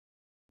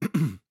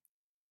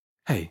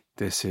Hey,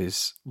 this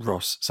is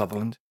Ross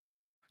Sutherland.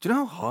 Do you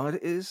know how hard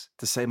it is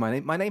to say my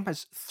name? My name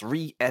has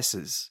 3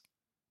 S's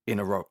in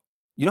a row.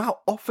 You know how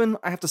often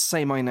I have to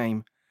say my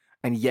name,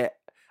 and yet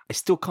I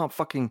still can't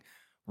fucking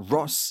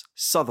Ross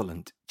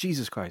Sutherland.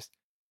 Jesus Christ.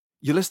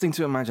 You're listening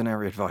to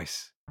Imaginary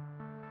Advice.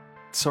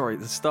 Sorry,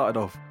 this started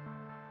off.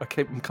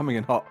 I'm coming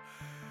in hot.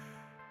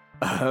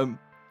 Hey,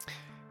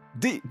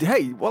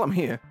 while I'm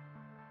here,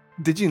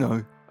 did you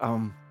know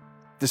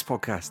this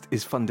podcast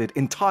is funded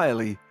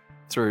entirely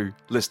through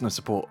listener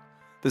support?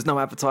 There's no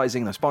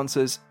advertising, no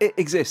sponsors. It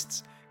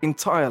exists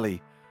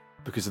entirely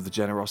because of the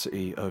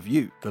generosity of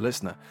you, the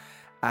listener.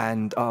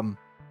 And I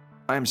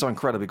am so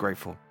incredibly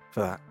grateful for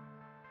that.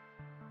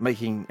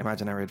 Making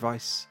Imaginary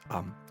Advice,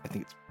 I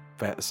think it's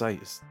fair to say,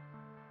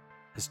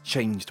 has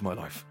changed my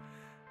life.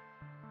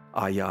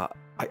 I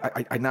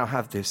now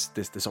have this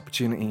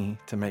opportunity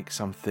to make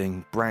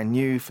something brand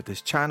new for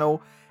this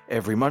channel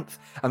every month,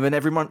 and then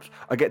every month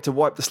I get to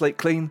wipe the slate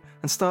clean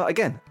and start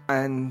again.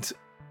 And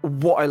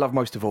what I love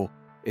most of all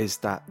is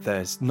that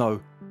there's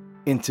no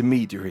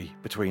intermediary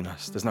between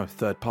us. There's no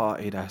third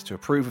party that has to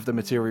approve of the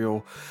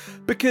material,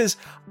 because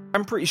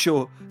I'm pretty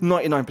sure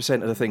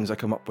 99% of the things I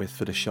come up with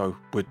for the show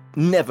would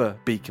never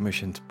be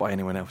commissioned by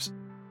anyone else.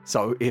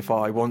 So if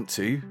I want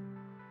to,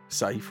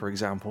 say, for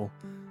example,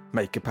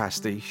 make a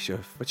pastiche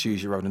of a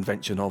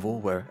choose-your-own-adventure novel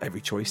where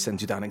every choice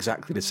sends you down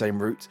exactly the same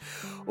route,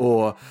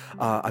 or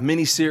a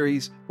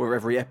mini-series where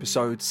every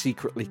episode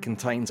secretly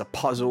contains a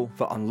puzzle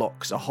that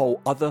unlocks a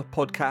whole other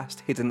podcast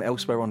hidden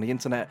elsewhere on the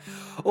internet,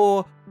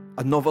 or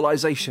a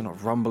novelization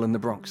of Rumble in the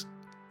Bronx,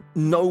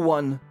 no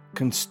one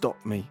can stop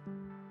me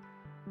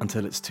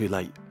until it's too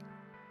late.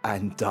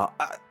 And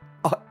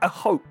I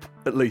hope,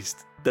 at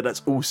least, that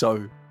that's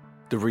also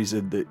the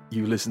reason that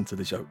you listen to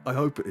the show. I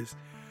hope it is.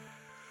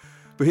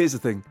 But here's the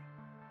thing.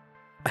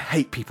 I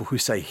hate people who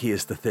say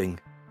 "here's the thing"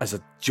 as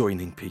a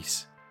joining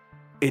piece.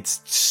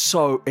 It's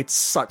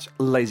such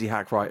lazy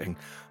hack writing.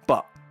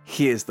 But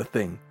here's the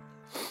thing.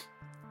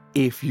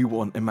 If you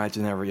want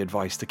Imaginary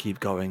Advice to keep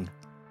going,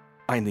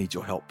 I need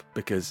your help,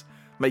 because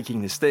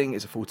making this thing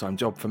is a full-time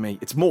job for me.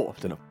 It's more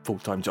than a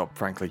full-time job,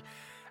 frankly.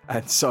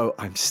 And so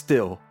I'm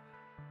still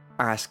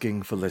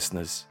asking for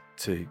listeners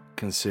to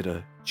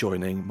consider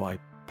joining my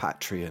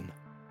Patreon.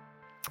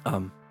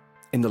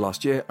 In the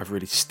last year, I've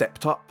really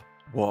stepped up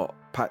what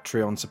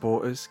Patreon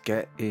supporters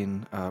get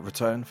in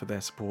return for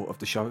their support of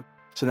the show.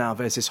 So now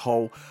there's this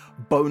whole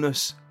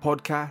bonus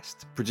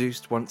podcast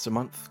produced once a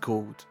month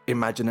called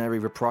Imaginary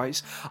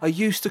Reprise. I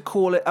used to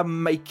call it a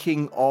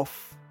making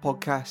of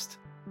podcast,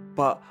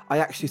 but I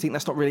actually think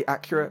that's not really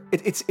accurate.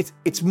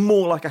 It's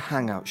more like a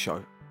hangout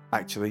show,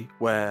 actually,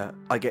 where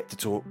I get to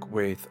talk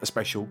with a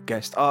special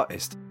guest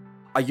artist.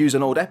 I use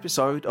an old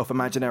episode of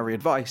Imaginary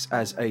Advice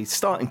as a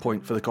starting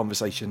point for the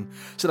conversation,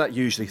 so that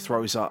usually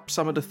throws up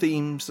some of the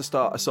themes to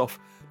start us off,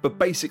 but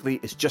basically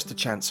it's just a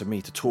chance for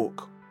me to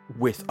talk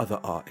with other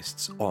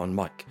artists on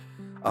mic.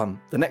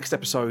 The next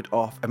episode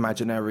of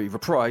Imaginary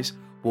Reprise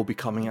will be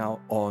coming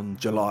out on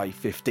July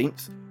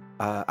 15th,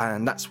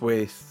 and that's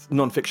with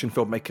non-fiction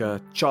filmmaker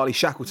Charlie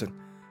Shackleton.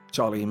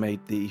 Charlie made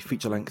the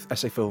feature-length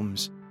essay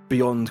films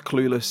Beyond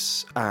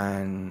Clueless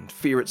and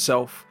Fear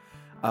Itself,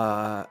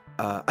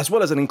 as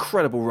well as an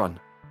incredible run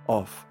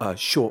of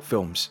short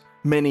films,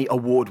 many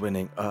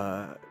award-winning.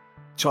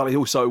 Charlie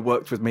also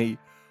worked with me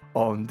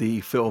on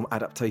the film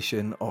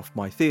adaptation of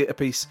my theatre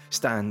piece,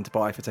 Stand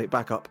By for Take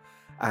Backup,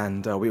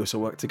 and we also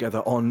worked together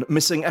on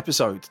Missing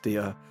Episode,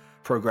 the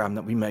programme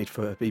that we made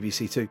for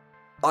BBC Two.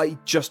 I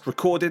just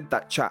recorded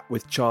that chat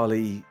with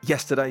Charlie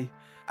yesterday,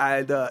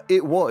 and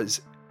it was,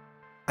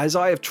 as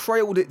I have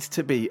trailed it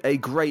to be, a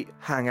great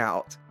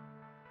hangout.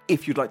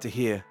 If you'd like to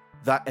hear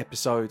that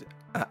episode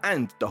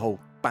and the whole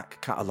back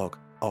catalogue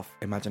of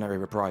Imaginary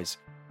Reprise,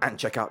 and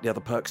check out the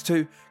other perks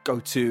too, go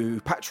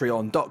to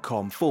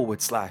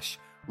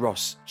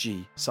patreon.com/Ross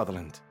G.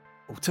 Sutherland.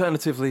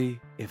 Alternatively,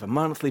 if a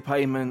monthly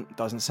payment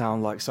doesn't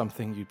sound like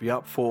something you'd be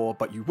up for,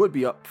 but you would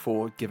be up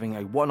for giving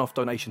a one-off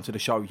donation to the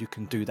show, you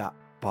can do that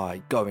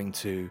by going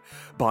to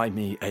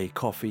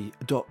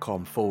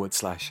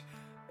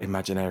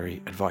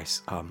buymeacoffee.com/Imaginary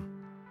Advice.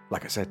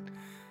 Like I said,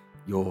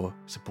 your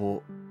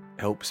support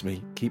helps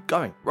me keep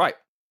going. Right.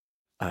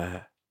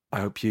 I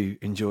hope you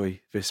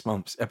enjoy this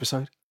month's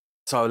episode.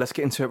 So let's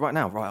get into it right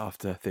now, right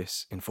after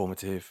this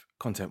informative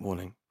content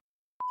warning.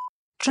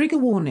 Trigger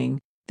warning.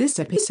 This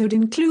episode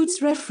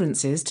includes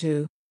references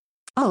to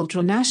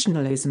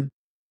ultranationalism,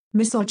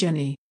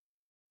 misogyny,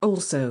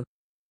 also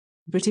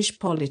British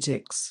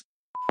politics.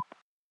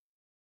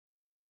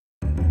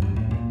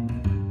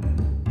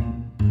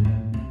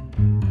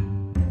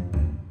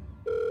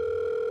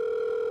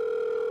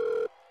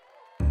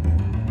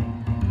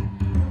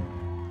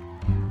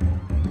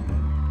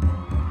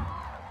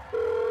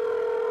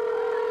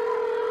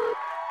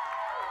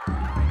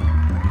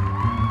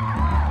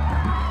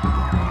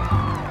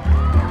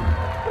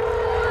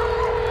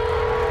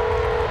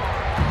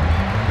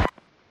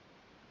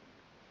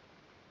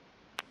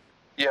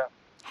 Yeah.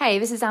 Hey,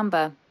 this is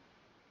Amber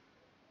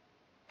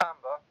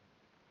Amber?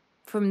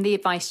 from The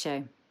Advice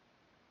Show.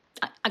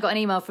 I got an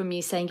email from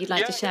you saying you'd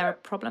like to share a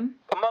problem.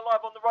 Am I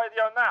live on the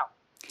radio now?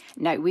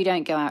 No, we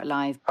don't go out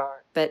live. All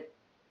right. But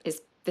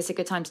is this a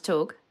good time to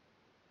talk?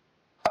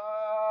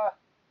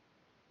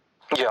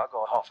 Yeah, I've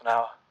got half an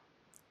hour.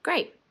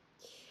 Great.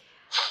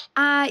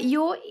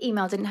 Your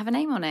email didn't have a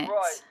name on it.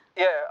 Right,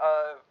 yeah,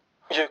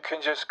 you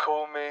can just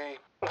call me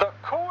the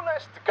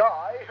coolest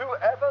guy who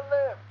ever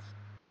lived.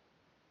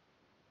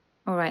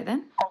 All right,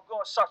 then. I've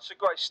got such a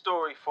great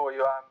story for you,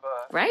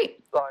 Amber.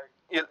 Great. Like,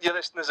 your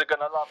listeners are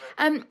going to love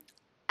it.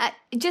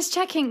 Just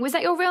checking, was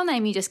that your real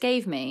name you just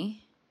gave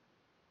me?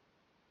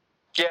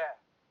 Yeah.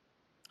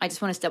 I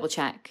just want to double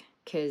check,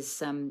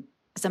 because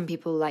some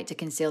people like to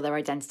conceal their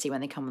identity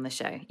when they come on the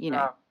show. You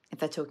know, if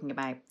they're talking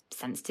about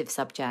sensitive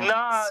subjects. No,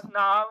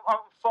 I'm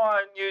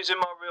fine using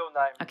my real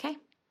name. Okay.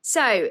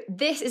 So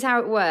this is how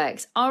it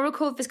works. I'll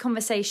record this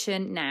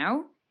conversation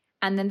now,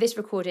 and then this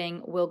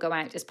recording will go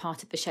out as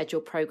part of the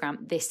scheduled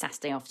programme this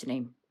Saturday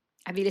afternoon.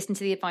 Have you listened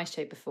to the Advice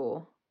Show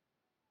before?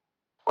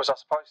 Was I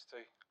supposed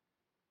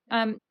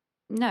to?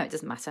 No, it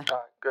doesn't matter. All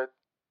right, good.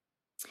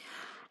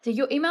 So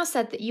your email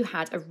said that you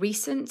had a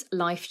recent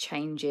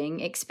life-changing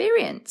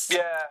experience.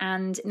 Yeah.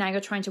 And now you're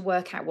trying to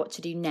work out what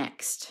to do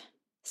next.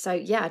 So,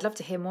 yeah, I'd love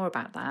to hear more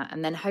about that.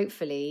 And then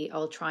hopefully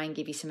I'll try and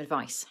give you some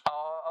advice.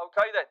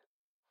 Okay, then.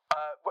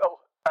 All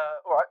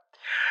right.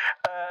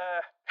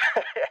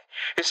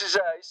 This is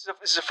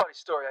a funny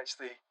story,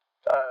 actually.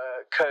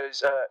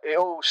 Because it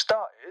all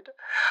started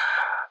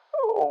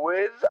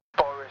with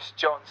Boris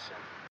Johnson.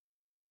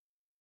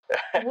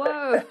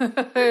 Whoa.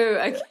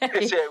 Okay.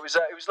 Yeah, it was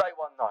late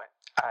one night.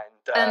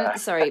 And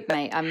sorry,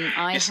 mate.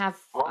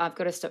 I've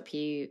got to stop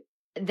you.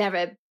 There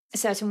are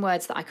certain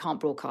words that I can't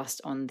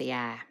broadcast on the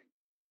air.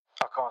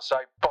 I can't say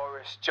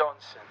Boris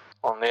Johnson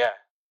on the air.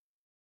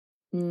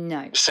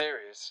 No. You're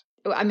serious?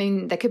 I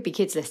mean, there could be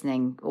kids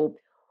listening, or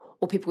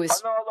people with.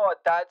 I know a lot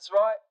of dads,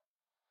 right?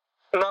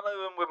 None of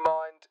them would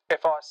mind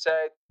if I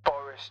said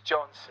Boris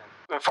Johnson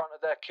in front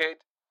of their kid.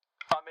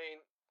 I mean,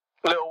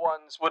 little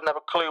ones wouldn't have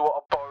a clue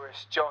what a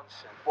Boris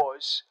Johnson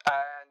was,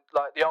 and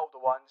like the older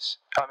ones,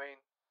 I mean,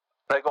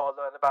 they got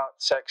to learn about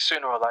sex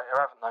sooner or later,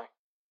 haven't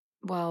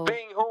they? Well,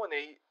 being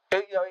horny,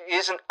 it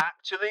isn't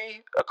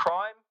actually a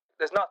crime.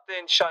 There's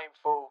nothing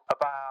shameful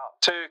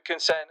about two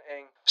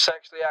consenting,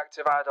 sexually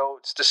active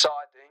adults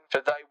deciding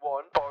that they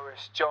want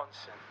Boris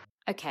Johnson.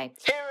 okay.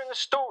 Hearing a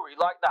story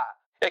like that,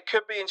 it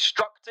could be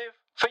instructive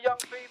for young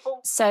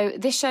people. So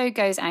this show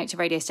goes out to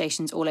radio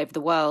stations all over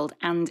the world,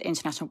 and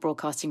international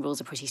broadcasting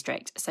rules are pretty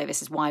strict. So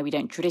this is why we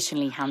don't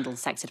traditionally handle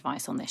sex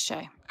advice on this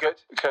show.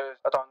 Good, because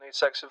I don't need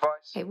sex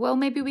advice. Okay, well,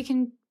 maybe we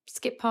can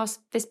skip past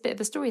this bit of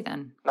the story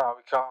then. No,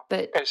 we can't.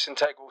 But it's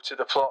integral to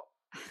the plot.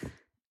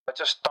 I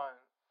just don't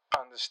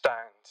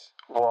understand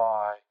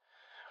why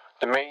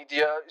the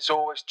media is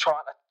always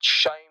trying to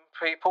shame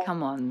people.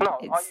 Come on. No,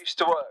 I used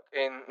to work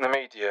in the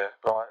media,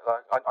 right?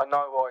 Like I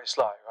know what it's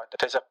like, right?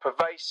 There's a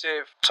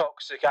pervasive,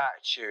 toxic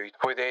attitude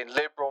within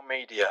liberal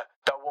media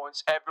that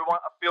wants everyone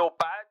to feel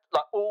bad,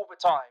 like all the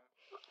time,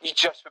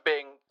 just for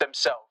being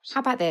themselves. How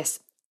about this?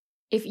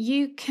 If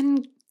you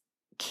can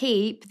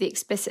keep the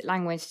explicit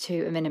language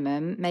to a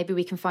minimum, maybe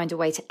we can find a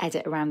way to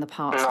edit around the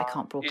parts I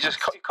can't broadcast.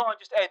 You can't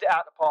just edit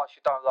out the parts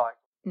you don't like.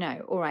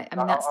 No, all right. I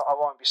mean, that's. I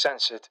won't be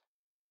censored.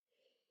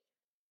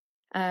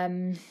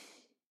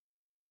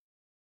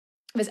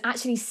 There's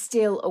actually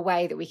still a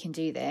way that we can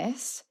do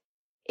this.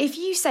 If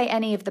you say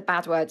any of the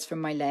bad words from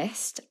my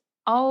list,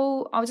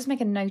 I'll just make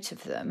a note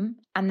of them,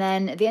 and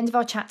then at the end of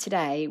our chat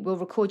today, we'll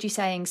record you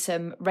saying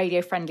some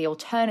radio-friendly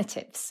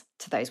alternatives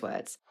to those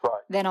words.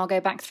 Right. Then I'll go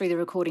back through the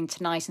recording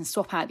tonight and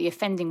swap out the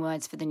offending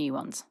words for the new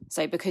ones.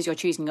 So because you're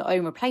choosing your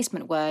own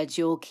replacement words,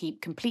 you'll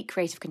keep complete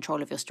creative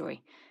control of your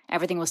story.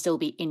 Everything will still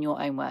be in your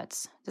own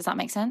words. Does that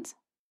make sense?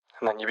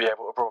 And then you'll be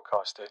able to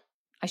broadcast it.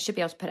 I should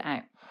be able to put it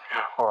out.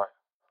 All right.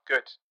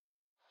 Good.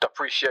 I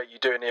appreciate you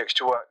doing the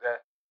extra work there.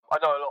 I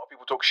know a lot of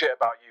people talk shit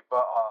about you,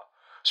 but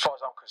as far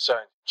as I'm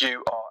concerned,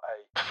 you are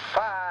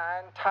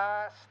a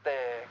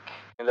fantastic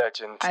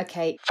legend.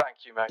 Okay.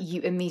 Thank you, mate.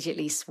 You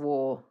immediately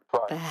swore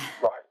there.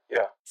 Right,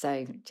 yeah.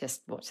 So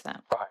just watch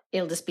that. Right.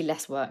 It'll just be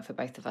less work for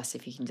both of us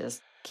if you can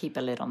just keep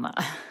a lid on that.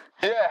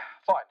 Yeah,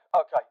 fine.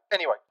 Okay.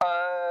 Anyway,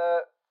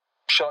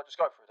 shall I just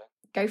go for it then?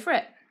 Go for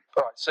it.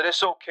 All right, so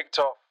this all kicked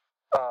off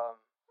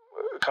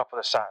a couple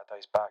of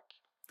Saturdays back.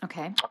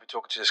 Okay. I've been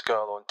talking to this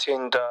girl on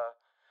Tinder,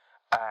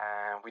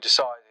 and we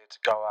decided to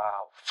go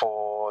out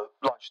for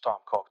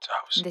lunchtime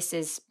cocktails. This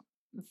is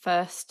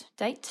first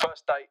date?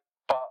 First date,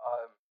 but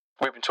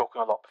we've been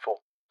talking a lot before.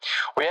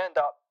 We end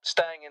up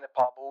staying in the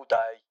pub all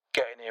day,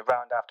 getting in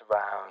round after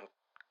round,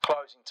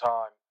 closing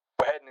time,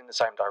 we're heading in the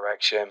same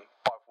direction,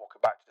 both walking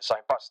back to the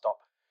same bus stop.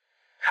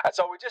 And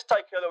so we just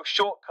take a little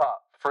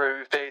shortcut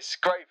through this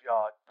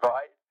graveyard,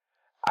 right?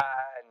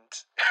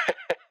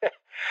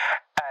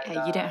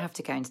 And you don't have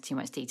to go into too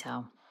much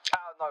detail.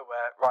 Out of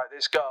nowhere, right,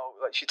 this girl,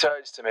 like, she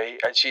turns to me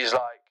and she's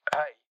like,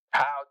 "Hey,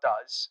 how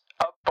does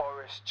a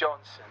Boris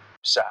Johnson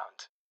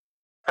sound?"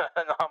 And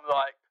I'm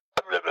like,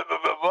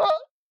 "What?"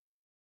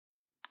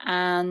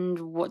 And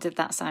what did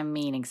that sound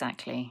mean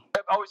exactly?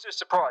 I was just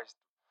surprised,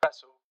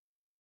 that's all.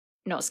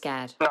 not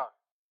scared. No.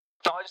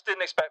 No, I just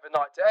didn't expect the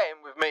night to end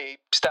with me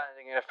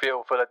standing in a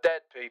field full of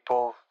dead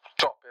people,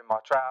 dropping my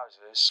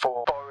trousers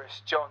for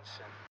Boris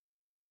Johnson.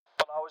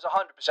 But I was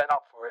 100%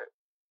 up for it.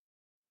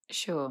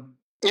 Sure.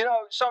 You know,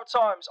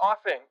 sometimes I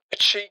think a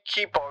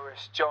cheeky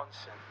Boris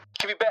Johnson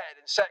can be better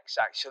than sex,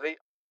 actually.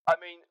 I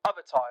mean,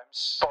 other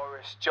times,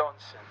 Boris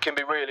Johnson can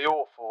be really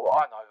awful,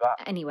 I know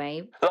that.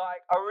 Anyway,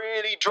 Like a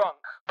really drunk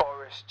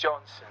Boris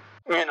Johnson.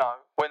 You know,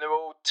 when they're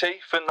all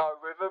teeth and no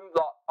rhythm.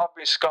 Like, I've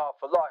been scarred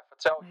for life, I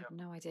tell I you. have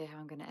no idea how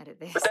I'm going to edit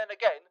this. But then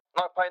again,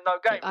 no pain, no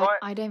gain, right?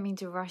 I don't mean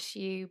to rush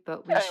you,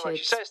 but we Anyway, should...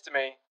 she says to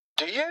me,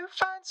 "Do you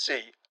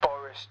fancy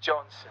Boris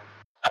Johnson?"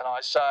 And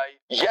I say,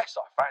 "Yes,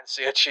 I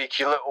fancy a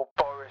cheeky little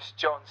Boris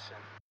Johnson."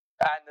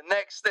 And the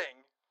next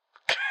thing...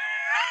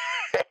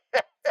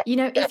 You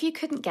know, if you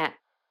couldn't get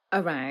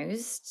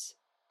aroused,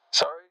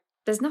 Sorry?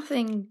 there's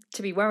nothing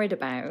to be worried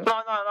about. No,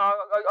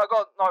 I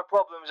got no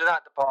problems in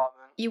that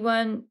department. You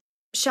weren't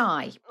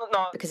shy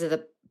No, because of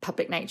the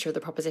public nature of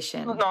the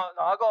proposition. no,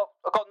 I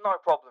got no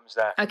problems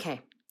there.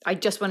 Okay, I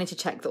just wanted to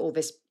check that all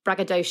this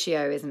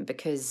braggadocio isn't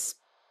because,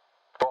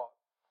 What?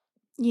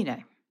 you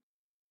know,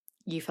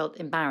 you felt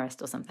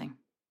embarrassed or something.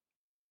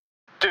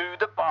 Do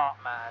the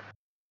Bartman.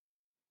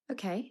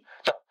 Okay.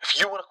 No, if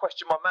you want to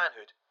question my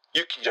manhood,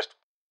 you can just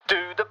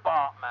do the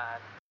Bartman.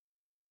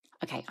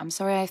 Okay, I'm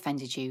sorry I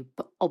offended you,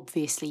 but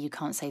obviously you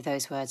can't say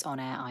those words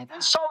on air either.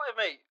 Insulted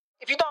me.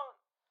 If you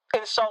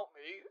don't insult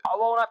me, I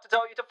won't have to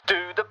tell you to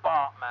do the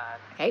Bartman.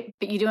 Okay,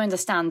 but you do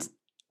understand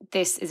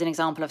this is an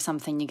example of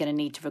something you're going to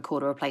need to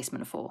record a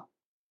replacement for.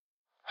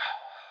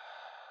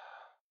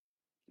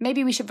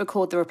 Maybe we should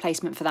record the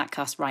replacement for that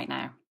cuss right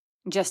now,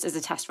 just as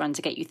a test run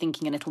to get you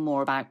thinking a little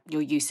more about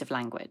your use of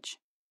language.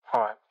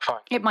 All right, fine.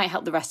 It might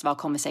help the rest of our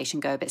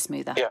conversation go a bit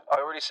smoother. Yeah, I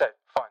already said,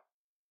 fine.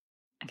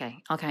 Okay,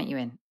 I'll count you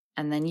in.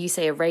 And then you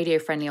say a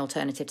radio-friendly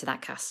alternative to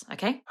that cuss,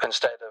 okay?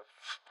 Instead of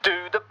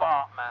do the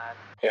Bartman.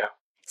 Yeah.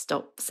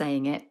 Stop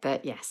saying it,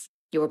 but yes.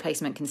 Your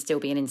replacement can still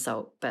be an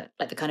insult, but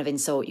like the kind of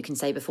insult you can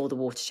say before the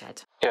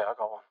watershed. Yeah, I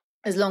got one.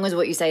 As long as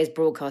what you say is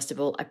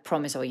broadcastable, I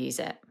promise I'll use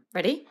it.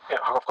 Ready? Yeah,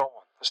 I've got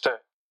one. Let's do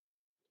it.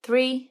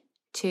 3,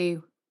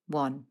 2,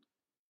 1.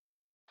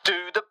 Do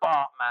the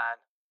Bartman.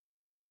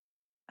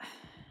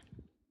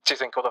 Do you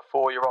think all the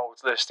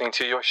 4-year-olds listening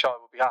to your show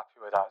will be happy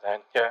with that then?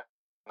 Yeah?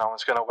 No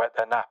one's going to wet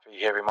their nappy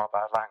hearing my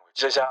bad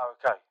language. Is that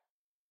okay?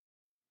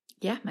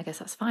 Yeah, I guess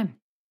that's fine.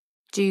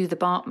 Do the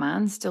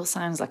Bartman still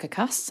sounds like a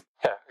cuss.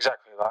 Yeah,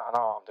 exactly that. I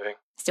know what I'm doing.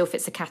 Still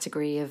fits the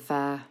category of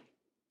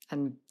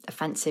an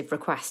offensive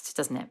request,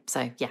 doesn't it?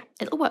 So, yeah,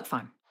 it'll work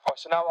fine. Right,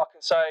 so now I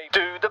can say,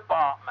 do the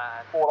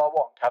Bartman all I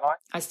want, can I?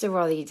 I'd still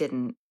rather you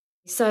didn't.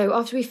 So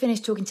after we finish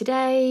talking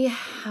today,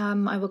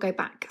 I will go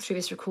back through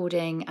this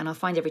recording and I'll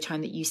find every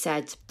time that you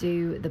said,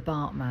 do the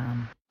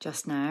Bartman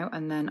just now.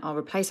 And then I'll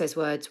replace those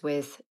words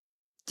with,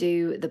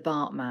 do the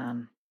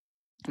Bartman.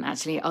 And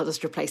actually, I'll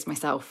just replace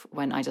myself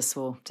when I just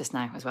saw just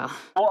now as well.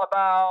 What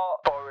about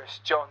Boris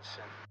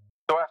Johnson?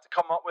 Do I have to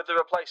come up with a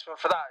replacement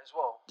for that as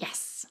well?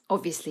 Yes,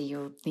 obviously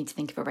you'll need to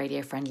think of a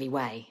radio-friendly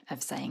way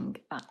of saying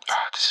that.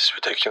 This is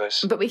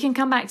ridiculous. But we can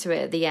come back to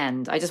it at the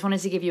end. I just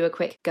wanted to give you a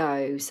quick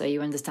go so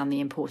you understand the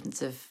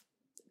importance of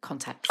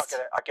context.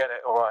 I get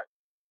it, all right.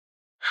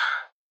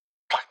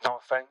 Like, no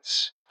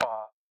offence,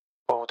 but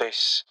all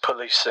this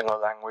policing of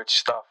language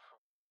stuff,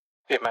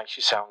 it makes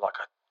you sound like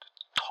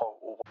a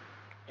total...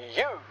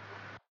 You!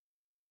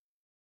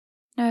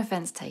 No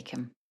offence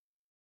taken.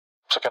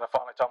 So can I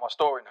finally tell my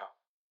story now?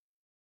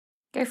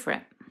 Go for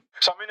it.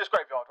 So I'm in this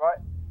graveyard,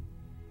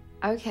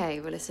 right? Okay,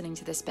 we're listening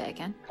to this bit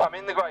again. I'm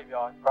in the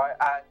graveyard, right?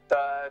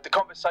 And the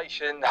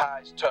conversation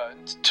has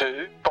turned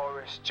to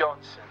Boris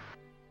Johnson.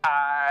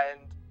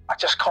 And I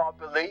just can't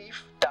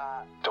believe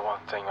that the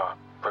one thing I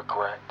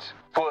regret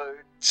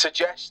would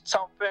suggest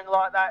something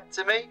like that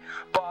to me.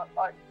 But,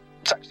 like,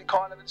 it's actually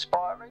kind of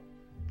inspiring.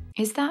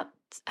 Is that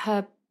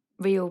her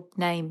real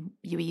name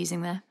you were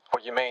using there?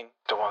 What you mean,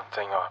 the one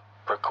thing I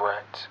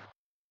regret?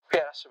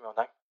 Yeah, that's the real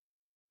name.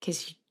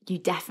 Because you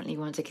definitely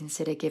want to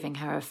consider giving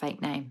her a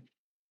fake name.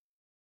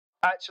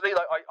 Actually,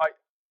 like,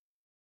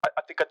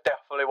 I think I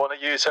definitely want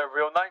to use her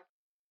real name.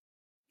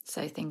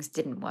 So things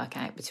didn't work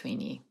out between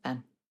you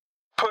then?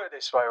 Put it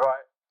this way,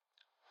 right?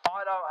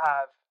 I don't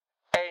have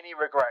any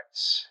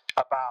regrets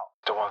about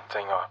the one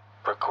thing I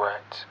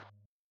regret.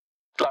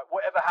 Like,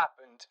 whatever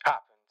happened,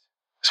 happened,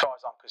 as far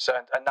as I'm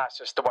concerned, and that's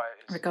just the way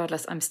it is.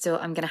 Regardless, I'm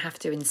going to have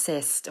to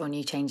insist on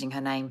you changing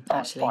her name,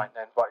 actually. Fine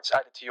then, right, it's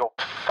added to your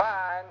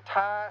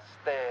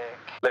fantastic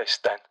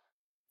list then.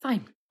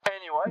 Fine.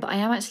 Anyway. But I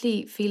am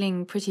actually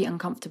feeling pretty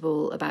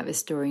uncomfortable about this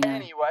story now.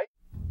 Anyway.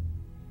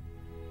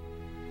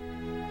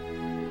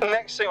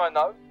 Next thing I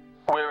know,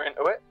 we're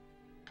into it.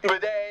 But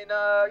then,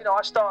 I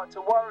start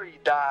to worry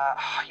that,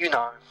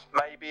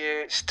 maybe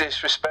it's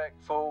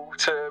disrespectful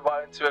to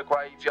run into a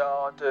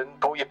graveyard and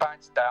pull your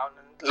pants down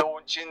and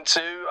launch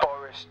into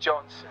Boris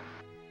Johnson.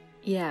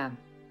 Yeah.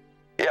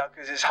 Yeah,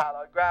 because it's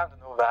hallowed ground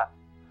and all that.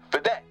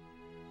 But then,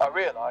 I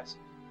realise,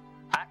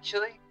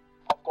 actually,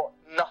 I've got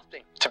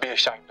nothing to be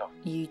ashamed of.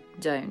 You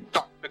don't.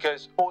 No,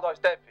 because all those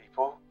dead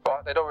people,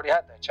 right? They'd already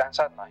had their chance,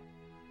 hadn't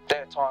they?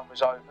 Their time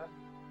was over,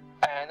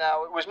 and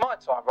now it was my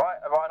time, right?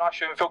 And I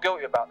shouldn't feel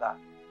guilty about that.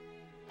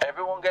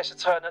 Everyone gets a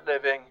turn at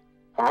living,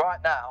 and right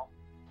now,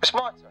 it's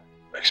my turn.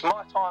 It's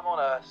my time on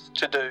Earth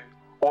to do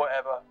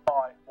whatever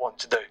I want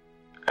to do.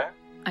 Yeah?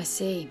 I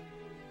see.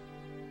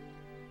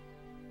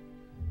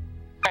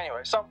 Anyway,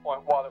 at some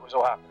point while it was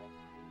all happening,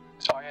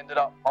 so I ended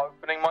up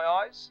opening my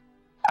eyes,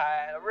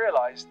 and I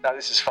realised, now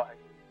this is funny,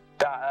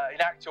 that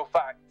in actual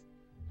fact,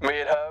 me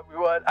and her, we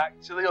weren't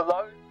actually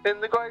alone in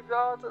the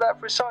graveyard at that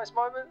precise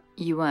moment.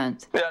 You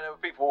weren't? Yeah, there were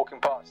people walking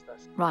past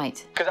us.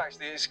 Right. Because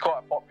actually it's quite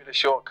a popular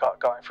shortcut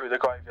going through the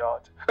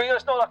graveyard. I mean,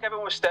 it's not like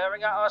everyone was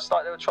staring at us,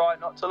 like they were trying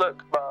not to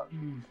look, but,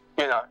 you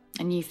know.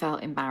 And you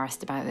felt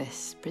embarrassed about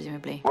this,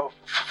 presumably? Well,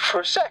 for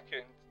a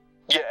second,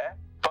 yeah,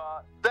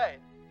 but then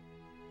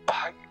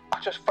I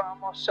just found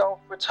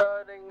myself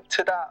returning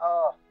to that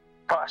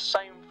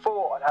same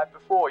thought I'd had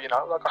before, you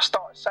know. Like I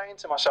started saying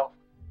to myself,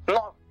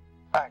 no,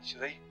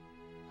 actually,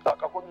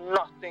 like I've got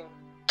nothing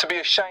to be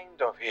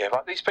ashamed of here.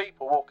 Like these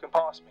people walking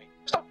past me,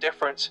 there's no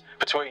difference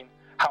between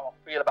how I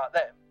feel about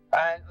them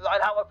and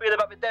how I feel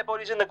about the dead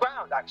bodies in the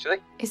ground,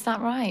 actually. Is that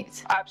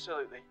right?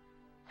 Absolutely.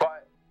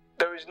 Right.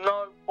 There is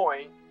no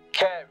point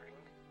caring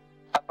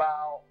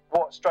about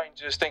what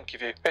strangers think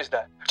of you, is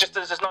there? Just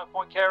as there's no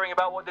point caring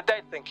about what the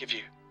dead think of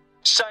you.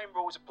 Same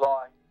rules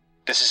apply.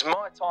 This is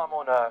my time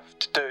on Earth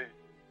to do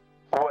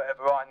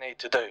whatever I need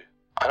to do.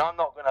 And I'm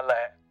not going to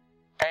let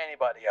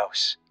anybody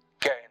else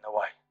get in the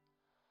way.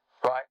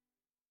 Right?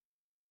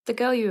 The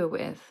girl you were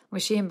with,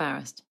 was she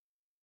embarrassed?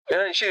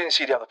 Yeah, she didn't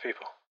see the other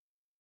people.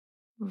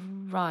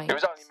 Right. It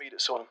was only me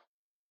that saw them.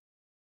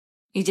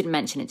 You didn't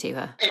mention it to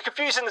her? You're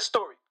confusing the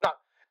story. No,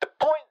 the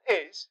point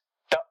is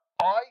that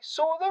I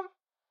saw them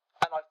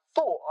and I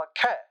thought I'd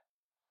care,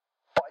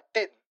 but I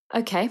didn't.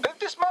 Okay. At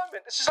this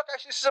moment, this is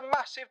a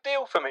massive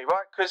deal for me,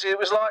 right? Because it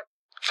was like,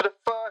 for the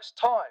first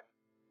time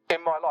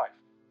in my life,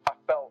 I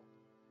felt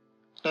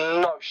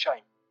no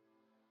shame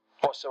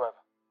whatsoever.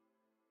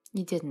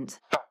 You didn't?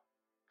 No,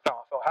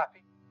 I felt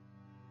happy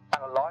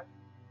and alive,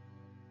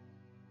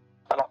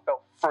 and I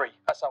felt free.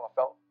 That's how I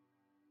felt.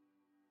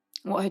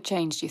 What had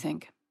changed, do you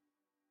think?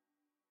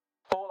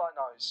 All I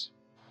know is,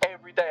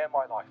 every day of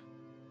my life,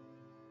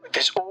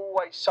 there's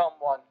always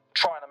someone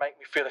trying to make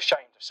me feel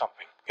ashamed of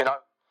something, you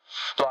know?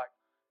 Like,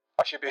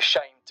 I should be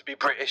ashamed to be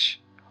British,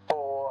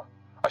 or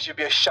I should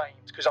be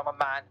ashamed because I'm a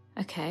man.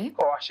 Okay.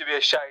 Or I should be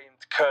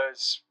ashamed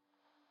because,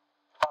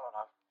 I don't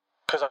know,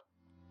 because I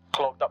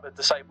clogged up the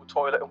disabled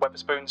toilet in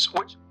Wetherspoons,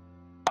 which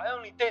I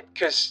only did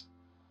because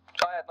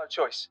I had no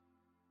choice.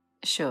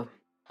 Sure.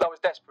 I was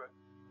desperate.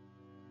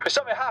 But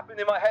something happened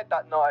in my head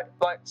that night,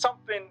 like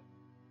something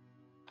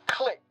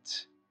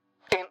clicked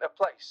into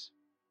place.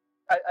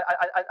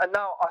 And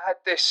now I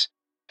had this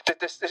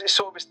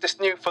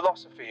new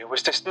philosophy. It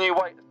was this new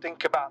way to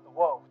think about the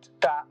world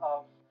that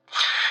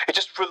it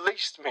just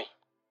released me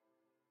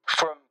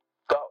from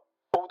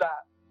all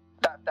that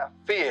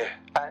fear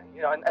and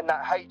and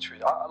that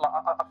hatred.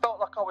 I felt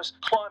like I was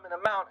climbing a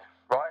mountain,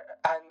 right?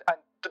 And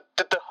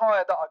the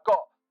higher that I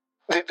got,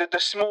 the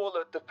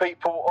smaller the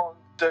people on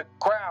the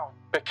ground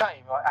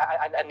became,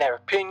 right? And their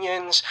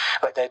opinions,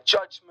 like their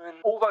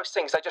judgment, all those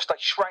things, they just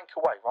shrank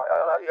away, right?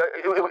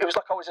 It was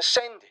like I was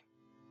ascending.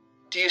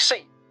 Do you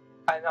see?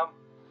 And I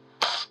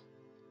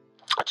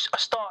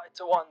started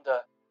to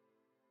wonder,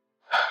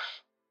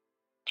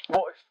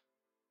 what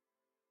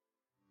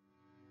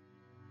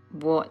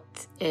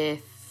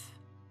if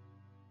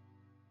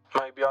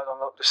maybe I'd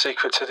unlock the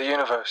secret to the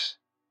universe?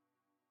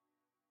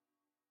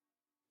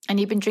 And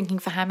you've been drinking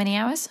for how many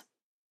hours?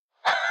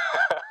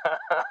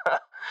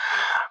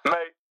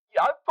 Mate,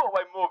 I've put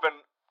away more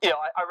than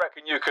I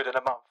reckon you could in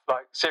a month.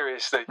 Like,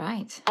 seriously.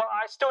 Right. But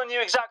I still knew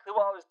exactly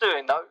what I was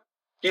doing, though.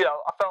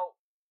 I felt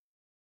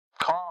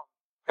calm,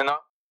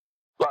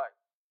 like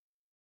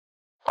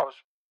I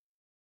was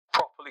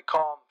properly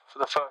calm for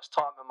the first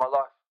time in my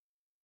life.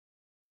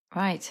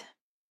 Right.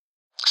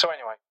 So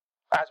anyway,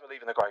 as we're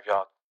leaving the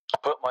graveyard, I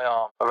put my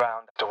arm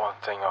around the one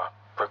thing I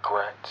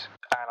regret,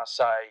 and I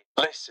say,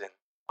 listen,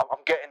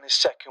 I'm getting this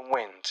second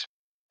wind,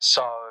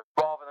 so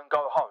rather than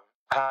go home,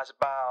 how's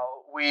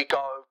about we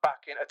go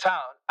back into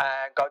town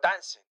and go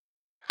dancing?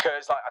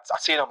 Because I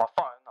seen on my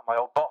phone that my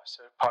old boss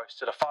had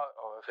posted a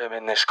photo of him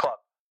in this club.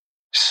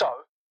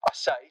 So I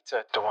say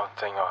to the one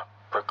thing I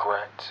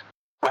regret,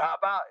 well, how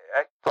about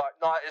it? Like,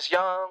 night is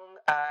young,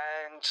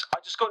 and I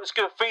just got this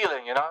good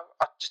feeling, I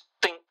just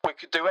think we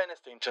could do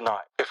anything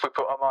tonight if we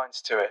put our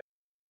minds to it.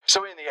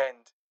 So in the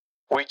end,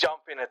 we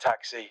jump in a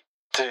taxi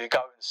to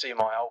go and see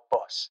my old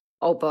boss.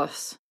 Old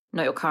boss,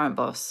 not your current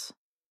boss.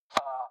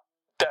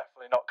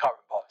 Definitely not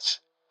current boss.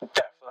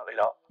 Definitely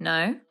not.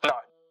 No?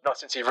 No, not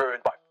since he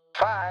ruined my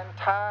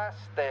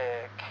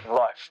fantastic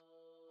life.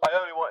 I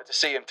only wanted to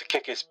see him to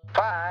kick his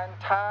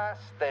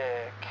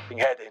fantastic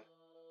head in.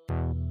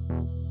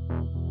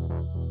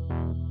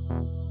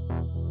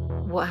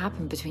 What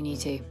happened between you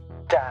two?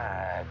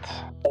 Dad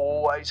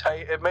always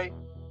hated me.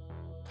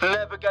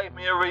 Never gave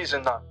me a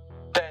reason, though.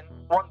 Then,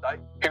 one day,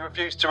 he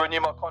refused to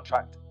renew my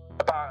contract.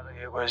 Apparently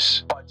it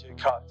was budget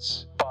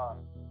cuts, but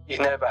he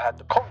never had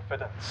the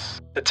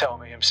confidence to tell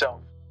me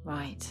himself.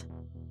 Right.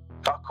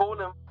 I call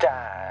him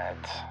Dad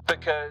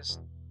because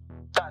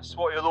that's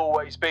what he'll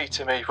always be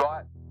to me,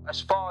 right?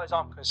 As far as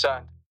I'm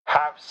concerned,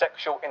 have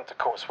sexual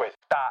intercourse with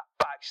that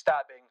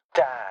backstabbing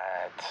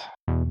Dad.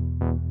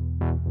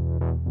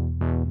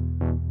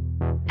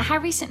 How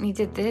recently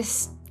did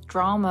this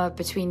drama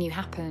between you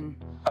happen?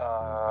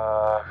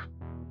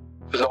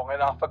 Long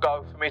enough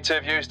ago for me to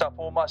have used up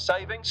all my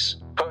savings,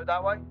 put it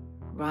that way.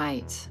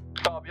 Right.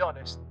 But I'll be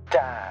honest,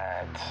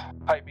 Dad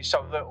paid me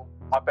so little,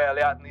 I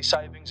barely had any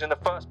savings in the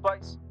first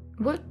place.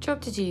 What job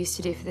did you used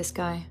to do for this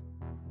guy?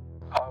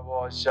 I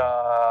was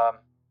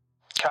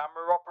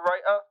camera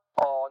operator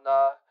on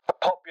a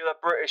popular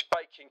British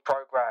baking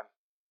programme.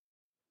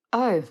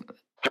 Oh,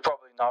 You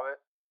probably know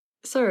it.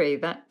 sorry,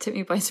 that took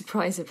me by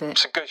surprise a bit.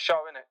 It's a good show,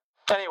 isn't it?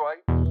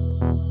 Anyway,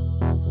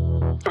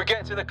 we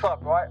get to the club,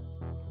 right?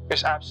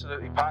 It's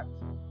absolutely packed.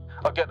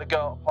 I get the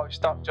girl to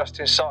post up just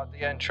inside the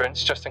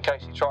entrance, just in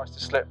case he tries to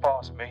slip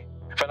past me.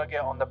 Then I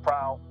get on the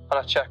prowl and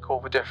I check all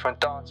the different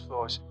dance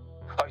floors.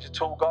 He's a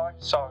tall guy,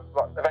 so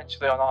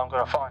eventually I know I'm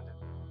going to find him.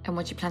 And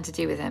what do you plan to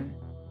do with him?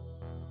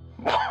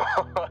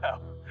 Well,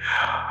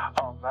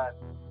 oh man.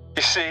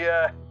 You see,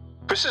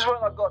 this is when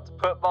I got to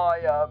put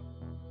my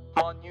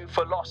my new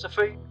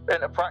philosophy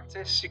into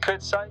practice, you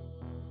could say.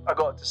 I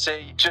got to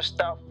see just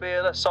how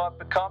fearless I've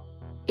become.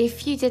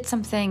 If you did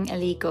something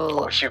illegal...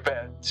 Oh, you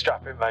better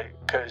strap in, mate,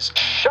 because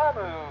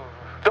Shamu,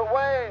 the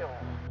whale,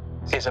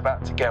 is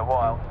about to get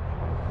wild.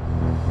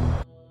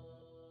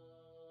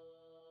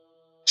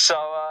 So,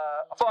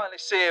 I finally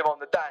see him on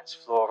the dance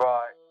floor,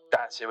 right?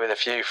 Dancing with a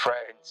few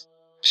friends.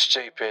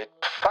 Stupid,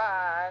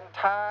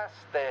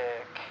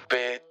 fantastic,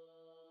 beard,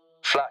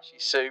 flashy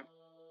suit,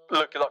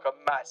 looking like a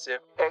massive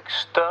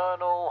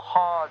external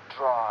hard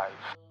drive.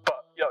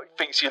 But, he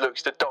thinks he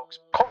looks the dog's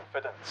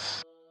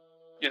confidence.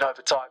 You know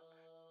the type.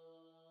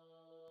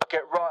 I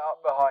get right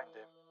up behind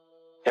him,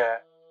 yeah,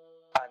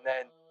 and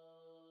then,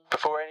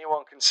 before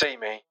anyone can see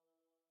me,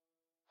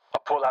 I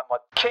pull out my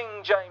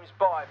King James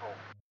Bible,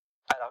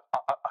 and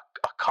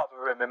I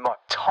cover him in my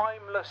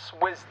timeless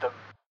wisdom.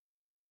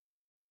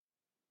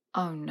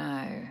 Oh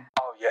no.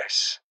 Oh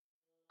yes.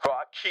 Right,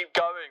 I keep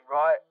going,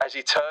 right, as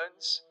he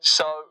turns,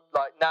 so,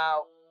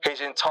 now,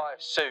 his entire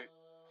suit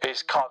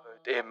is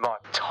covered in my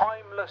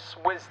timeless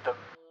wisdom.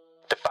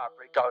 The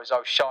fabric goes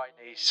all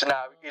shiny, so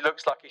now he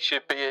looks like he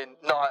should be in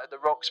Night at the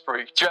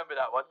Roxbury. Do you remember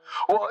that one?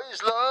 What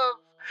is love?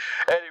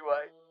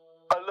 Anyway,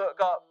 I look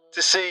up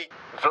to see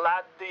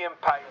Vlad the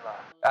Impaler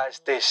as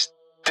this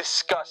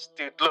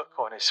disgusted look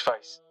on his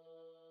face.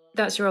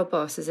 That's your old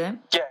boss, is it?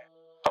 Yeah,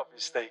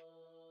 obviously.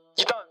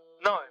 You don't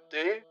know him, do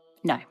you?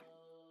 No.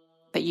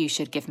 But you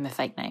should give him a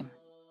fake name.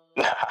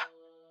 Nah.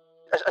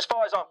 As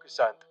far as I'm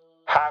concerned,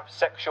 have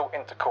sexual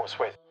intercourse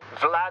with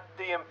Vlad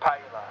the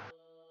Impaler.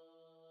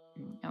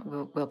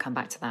 We'll come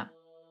back to that.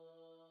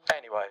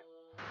 Anyway,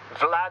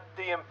 Vlad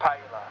the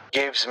Impaler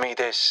gives me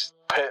this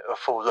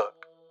pitiful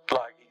look,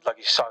 like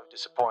he's so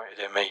disappointed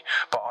in me,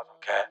 but I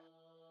don't care.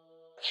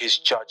 His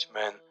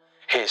judgment,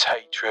 his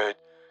hatred,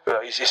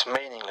 it's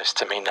meaningless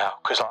to me now,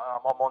 because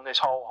I'm on this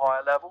whole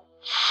higher level.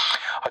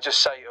 I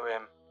just say to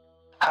him,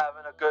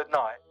 having a good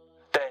night.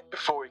 Then,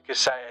 before he could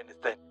say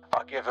anything,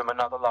 I give him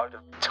another load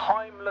of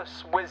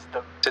timeless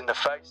wisdom in the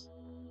face.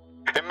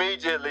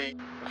 Immediately,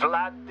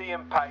 Vlad the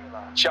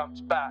Impaler jumps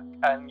back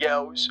and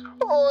yells,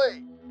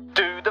 "Oi,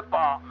 do the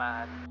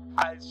Bartman!"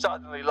 And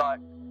suddenly,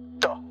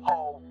 the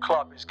whole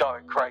club is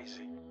going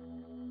crazy.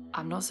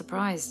 I'm not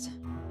surprised.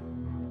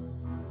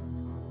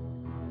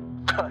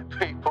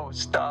 People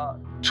start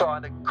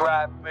trying to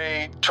grab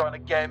me, trying to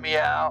get me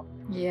out.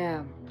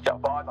 Yeah, Yeah,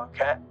 but I don't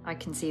care. I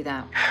can see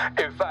that.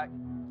 In fact,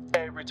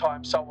 every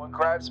time someone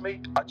grabs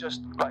me, I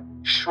just,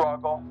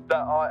 shrug off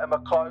that item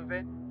of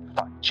clothing.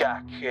 Like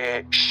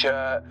jacket,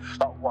 shirt,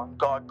 one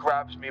guy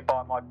grabs me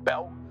by my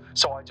belt,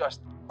 so I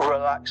just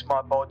relax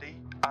my body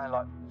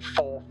and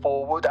fall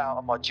forward out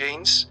of my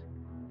jeans.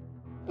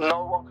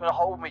 No one can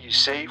hold me, you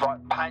see,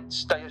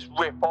 pants, they just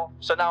rip off,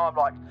 so now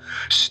I'm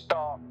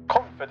stark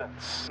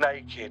confidence,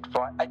 naked,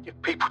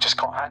 and people just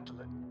can't handle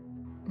it.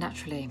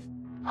 Naturally.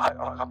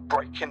 I'm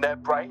breaking their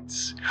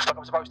brains,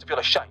 I'm supposed to feel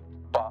ashamed,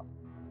 but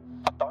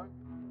I don't.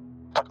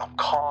 I'm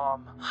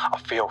calm, I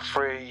feel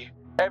free.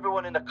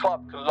 Everyone in the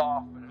club can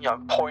laugh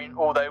and, point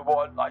all they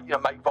want,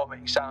 make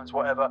vomiting sounds,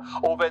 whatever.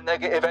 All their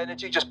negative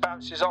energy just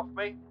bounces off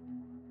me.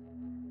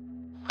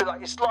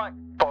 It's like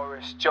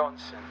Boris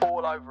Johnson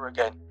all over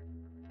again.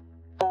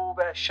 All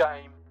their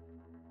shame,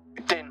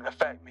 it didn't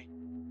affect me.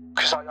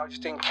 Because I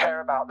just didn't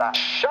care about that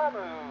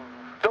Shamu,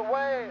 the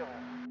whale,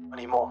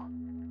 anymore.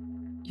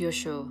 You're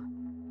sure?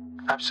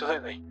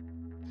 Absolutely.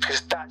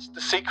 Because that's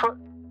the secret.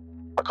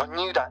 I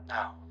knew that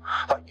now.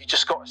 You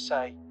just got to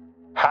say,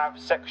 have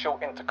sexual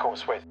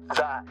intercourse with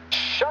that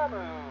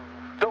Shamu,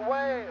 the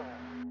whale.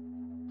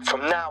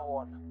 From now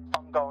on,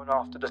 I'm going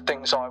after the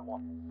things I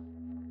want.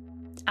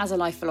 As a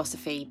life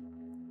philosophy,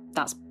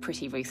 that's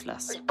pretty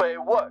ruthless. But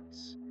it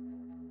works.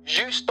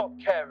 You stop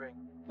caring,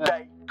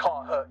 they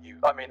can't hurt you.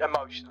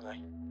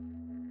 Emotionally.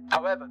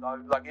 However,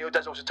 though, like, it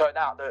does also turn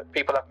out that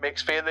people have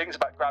mixed feelings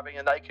about grabbing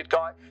a naked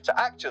guy. So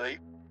actually,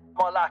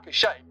 my lack of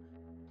shame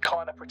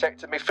kind of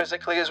protected me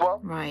physically as well.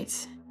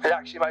 Right. It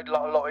actually made it a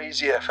lot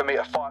easier for me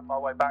to fight my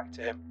way back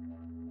to him.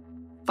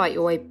 Fight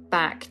your way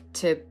back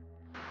to...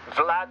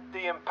 Vlad the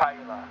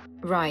Impaler.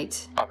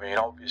 Right. I mean,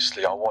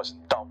 obviously, I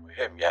wasn't done with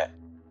him yet.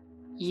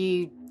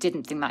 You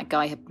didn't think that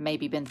guy had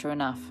maybe been through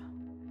enough?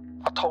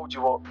 I told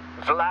you what,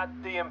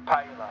 Vlad the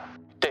Impaler.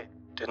 You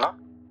didn't I?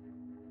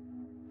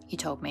 You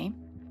told me,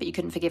 but you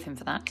couldn't forgive him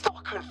for that.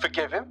 I couldn't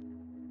forgive him.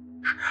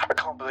 I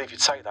can't believe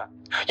you'd say that.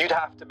 You'd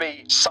have to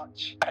be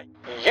such a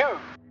you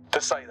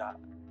to say that.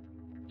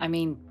 I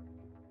mean,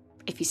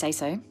 if you say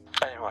so.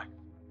 Anyway,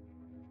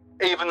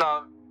 even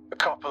though a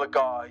couple of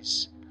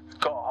guys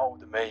got a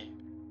hold of me,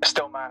 I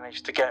still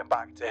managed to get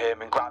back to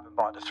him and grab him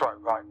by the throat,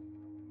 right?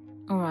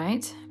 All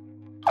right.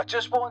 I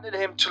just wanted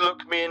him to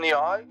look me in the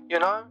eye, you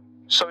know,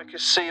 so he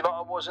could see that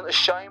I wasn't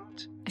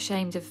ashamed.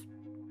 Ashamed of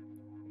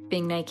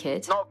being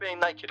naked? Not being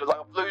naked, like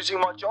of losing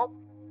my job.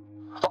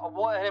 Like, I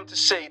wanted him to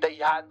see that he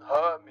hadn't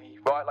hurt me,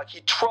 right? Like,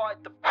 he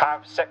tried to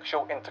have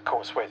sexual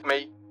intercourse with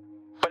me,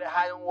 but it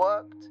hadn't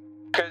worked.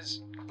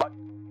 Because, like,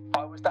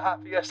 I was the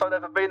happiest I'd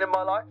ever been in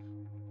my life.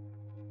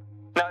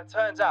 Now, it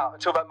turns out,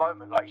 until that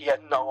moment, like, he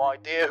had no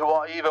idea who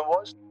I even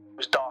was. It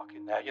was dark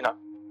in there, you know.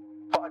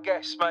 But I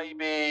guess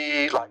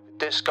maybe, like, the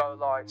disco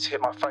lights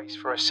hit my face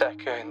for a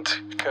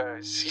second,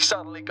 because he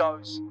suddenly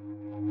goes,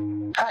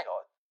 "Hang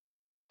on,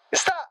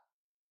 is that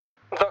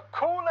the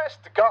coolest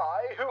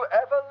guy who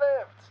ever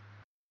lived?"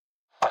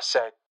 I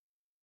said,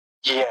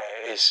 "Yeah,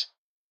 it is."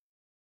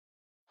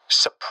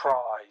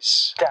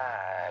 "Surprise,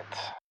 Dad.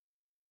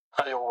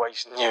 I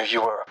always knew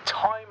you were a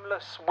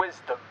timeless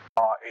wisdom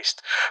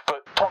artist,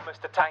 but Thomas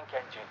the Tank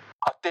Engine,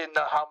 I didn't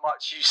know how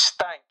much you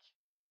stank."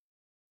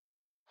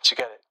 Did you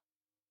get it?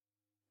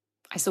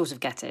 I sort of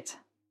get it.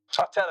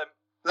 So I tell him,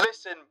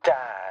 "Listen,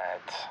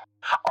 Dad,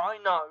 I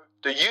know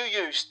that you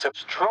used to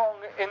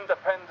strong,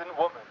 independent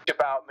woman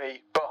about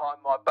me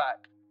behind my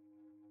back.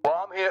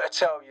 Well, I'm here to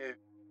tell you,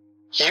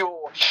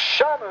 you're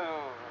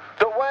Shamu,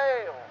 the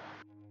whale.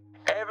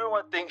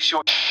 Everyone thinks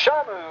you're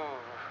Shamu,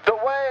 the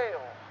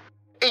whale.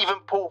 Even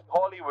Paul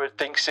Hollywood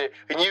thinks it,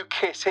 and you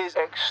kiss his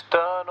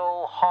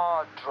external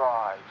hard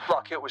drive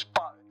like it was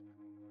buttered.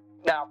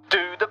 Now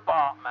do the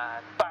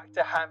Bartman back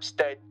to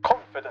Hampstead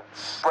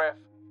confidence, ref,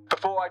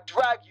 before I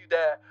drag you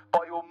there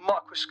by your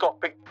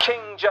microscopic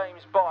King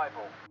James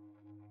Bible.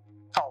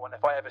 Oh, and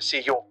if I ever see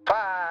your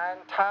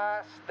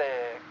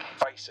fantastic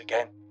face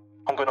again,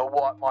 I'm going to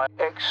wipe my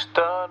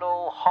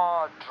external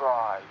hard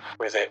drive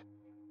with it.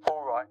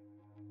 All right."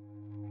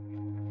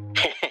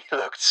 He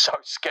looked so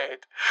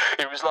scared.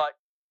 It was like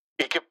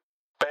he could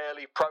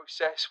barely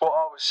process what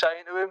I was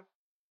saying to him.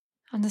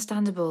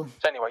 Understandable.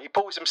 So anyway, he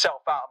pulls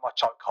himself out of my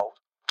chokehold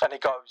and he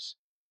goes,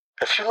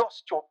 "Have you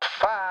lost your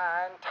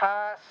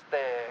fantastic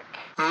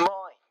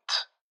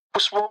mind?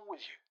 What's wrong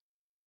with you?"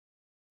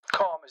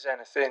 Calm as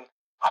anything,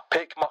 I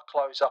pick my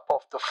clothes up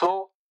off the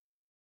floor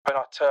and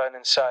I turn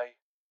and say,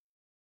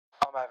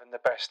 "I'm having the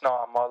best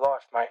night of my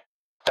life, mate.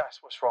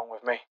 That's what's wrong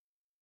with me."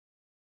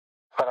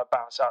 And I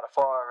bounce out the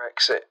fire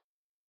exit,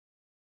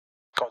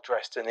 got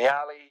dressed in the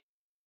alley,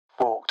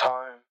 walked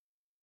home.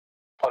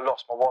 I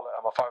lost my wallet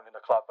and my phone in the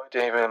club, but it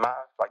didn't even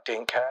matter, like,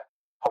 didn't care.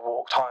 I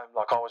walked home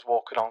like I was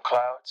walking on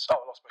clouds. Oh,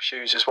 I lost my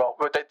shoes as well,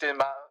 but it didn't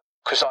matter,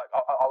 because I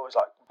was,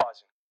 like,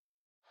 buzzing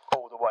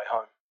all the way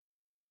home.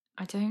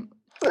 I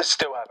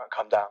still haven't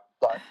come down,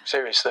 like,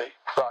 seriously.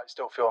 Like, I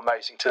still feel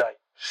amazing today,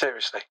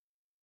 seriously.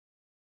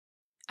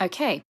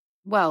 Okay,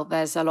 well,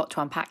 there's a lot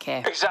to unpack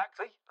here.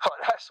 Exactly,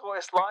 like, that's what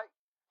it's like.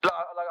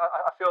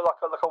 I feel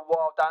like a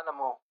wild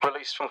animal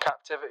released from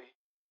captivity.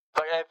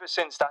 Like, ever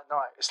since that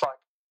night, it's like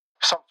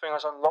something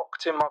has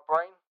unlocked in my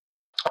brain.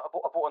 I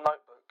bought a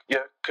notebook,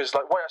 yeah, because,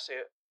 like, the way I see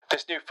it,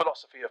 this new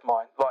philosophy of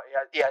mine, like,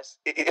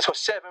 it's got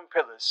 7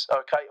 pillars,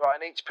 okay, right,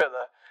 and each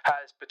pillar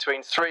has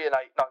between 3 and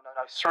 9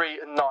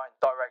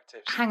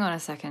 directives. Hang on a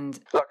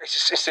second. Like,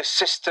 it's a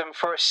system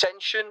for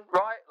ascension,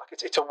 right? Like,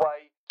 it's a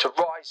way to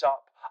rise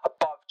up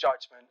above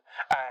judgment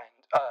and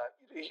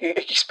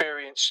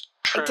experience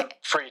true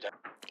freedom.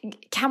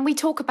 Can we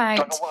talk about...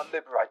 Like, I want to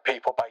liberate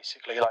people,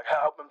 basically, like,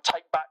 help them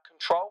take back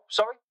control.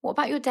 Sorry? What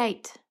about your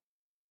date?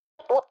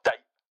 What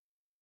date?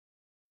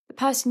 The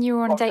person you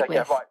were on a date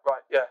with? Yeah,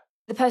 right, yeah.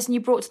 The person you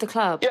brought to the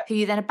club, yeah, who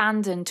you then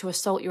abandoned to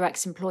assault your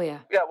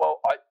ex-employer? Yeah,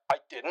 well, I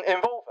didn't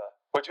involve her,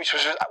 which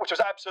was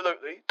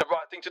absolutely the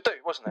right thing to do,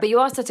 wasn't it? But you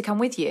asked her to come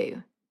with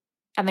you,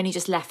 and then you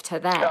just left her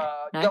there,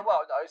 no? Yeah,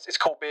 well, no, it's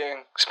called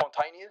being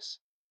spontaneous.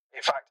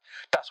 In fact,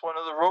 that's one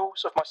of the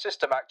rules of my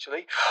system,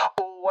 actually.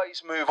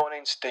 Always move on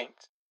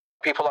instinct.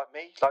 People like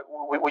me, like,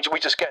 we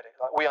just get it.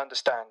 Like, we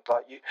understand.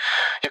 Like,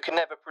 you can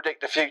never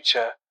predict the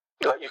future.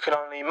 Like, you can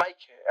only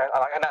make it.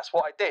 And that's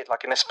what I did.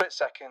 Like, in a split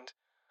second,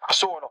 I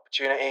saw an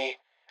opportunity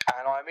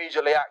and I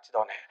immediately acted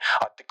on it.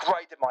 I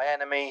degraded my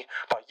enemy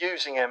by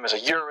using him as a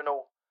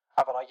urinal,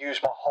 and then I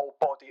used my whole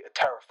body to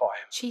terrify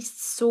him. She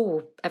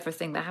saw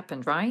everything that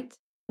happened, right?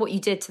 What you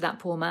did to that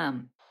poor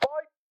man.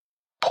 By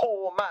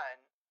poor man,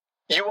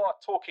 you are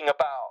talking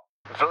about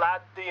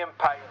Vlad the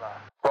Impaler,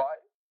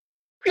 right?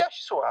 Yeah,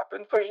 she saw what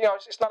happened, but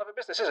it's none of her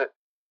business, is it?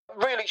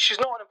 Really, she's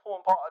not an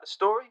important part of the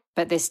story.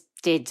 But this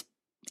did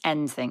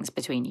end things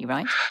between you,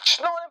 right?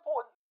 She's not an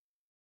important.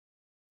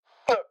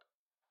 Look,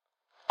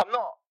 I'm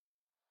not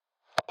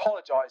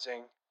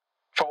apologising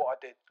for what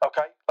I did,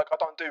 okay? Like, I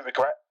don't do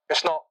regret.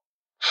 It's not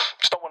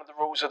one of the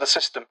rules of the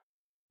system.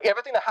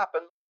 Everything that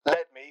happened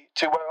led me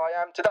to where I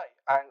am today.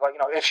 And,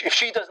 if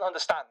she doesn't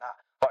understand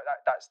that,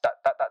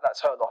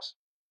 that's her loss.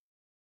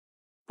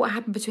 What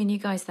happened between you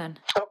guys then?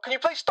 Oh, can you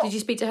please stop? Did you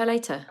speak to her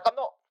later? I'm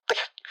not.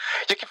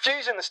 You're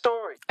confusing the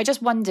story. I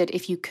just wondered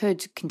if you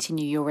could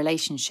continue your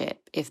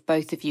relationship, if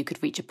both of you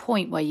could reach a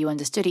point where you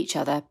understood each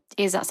other.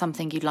 Is that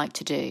something you'd like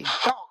to do?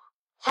 No.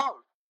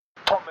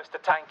 Thomas the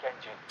Tank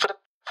Engine. For the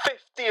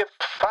 50th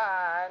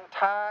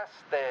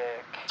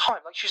fantastic time.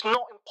 Like, she's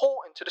not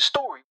important to the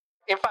story.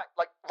 In fact,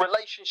 like,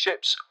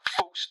 relationships,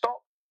 full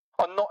stop,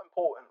 are not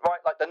important, right?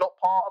 Like, they're not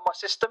part of my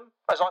system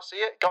as I see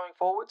it going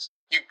forwards.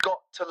 You've got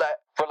to let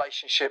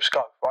relationships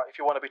go, right? If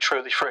you want to be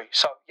truly free.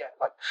 So, yeah,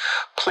 like,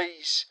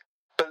 please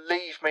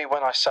believe me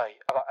when I say,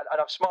 and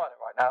I'm smiling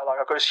right now, like,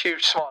 I've got this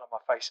huge smile on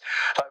my face.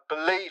 Like,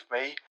 believe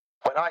me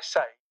when I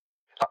say,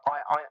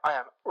 like, I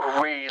am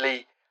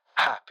really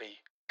happy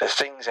that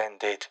things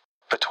ended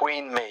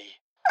between me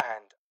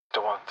and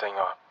the one thing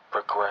I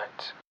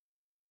regret.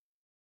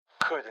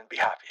 Couldn't be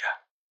happier.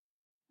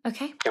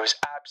 Okay. It was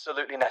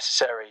absolutely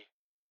necessary.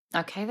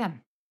 Okay,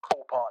 then.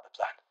 All part of the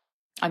plan.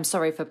 I'm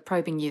sorry for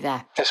probing you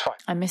there. It's fine.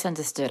 I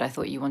misunderstood. I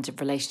thought you wanted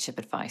relationship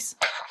advice.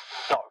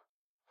 No.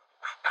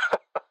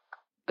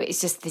 But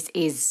it's just, this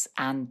is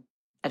an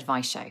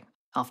advice show,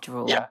 after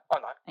all. Yeah, I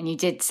know. And you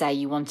did say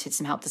you wanted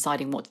some help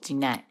deciding what to do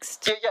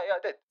next. Yeah, I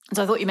did.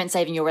 So I thought you meant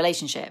saving your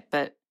relationship,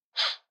 but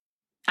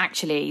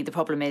actually the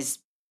problem is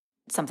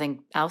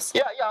something else.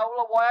 Yeah.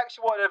 Well, what I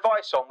actually wanted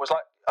advice on was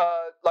like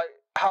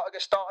how to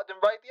get started in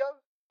radio,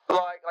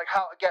 like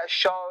how to get a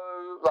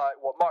show, like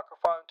what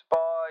microphone to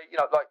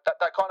buy, like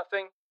that kind of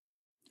thing.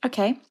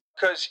 Okay.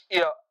 Because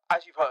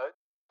as you've heard,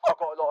 I've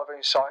got a lot of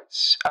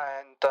insights,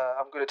 and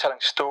I'm good at telling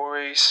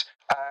stories,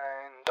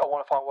 and I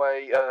want to find a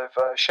way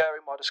of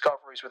sharing my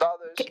discoveries with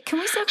others. Can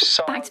we circle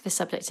back to the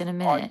subject in a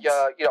minute?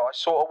 I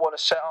sort of want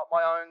to set up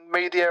my own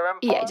media empire.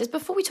 Yeah, just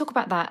before we talk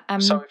about that.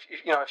 So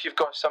if you've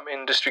got some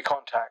industry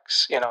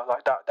contacts,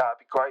 like that'd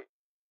be great.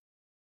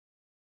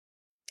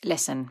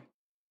 Listen,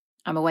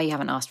 I'm aware you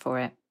haven't asked for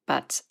it,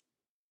 but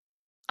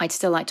I'd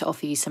still like to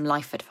offer you some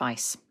life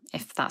advice,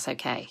 if that's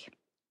okay.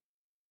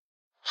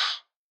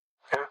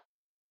 Yeah.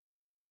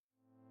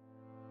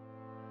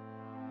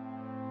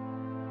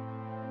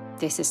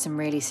 This is some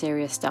really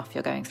serious stuff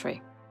you're going through.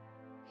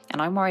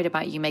 And I'm worried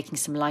about you making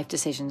some life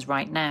decisions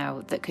right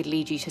now that could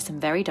lead you to some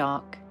very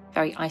dark,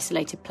 very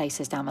isolated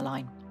places down the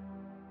line.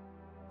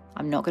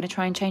 I'm not going to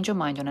try and change your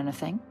mind on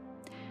anything.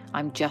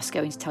 I'm just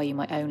going to tell you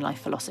my own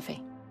life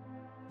philosophy.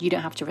 You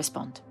don't have to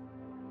respond.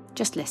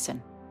 Just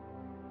listen.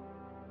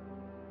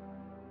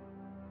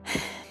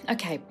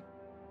 Okay,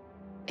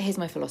 here's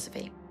my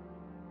philosophy.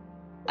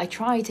 I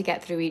try to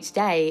get through each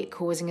day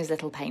causing as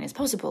little pain as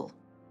possible.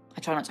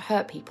 I try not to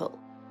hurt people.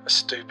 That's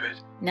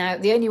stupid. Now,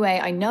 the only way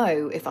I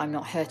know if I'm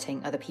not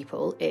hurting other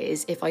people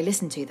is if I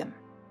listen to them.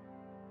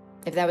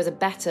 If there was a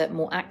better,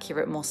 more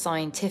accurate, more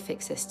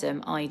scientific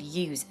system, I'd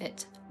use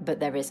it,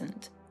 but there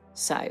isn't.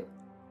 So,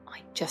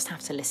 I just have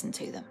to listen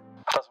to them.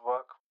 It doesn't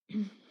work.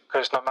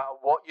 Because no matter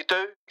what you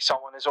do,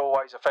 someone is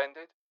always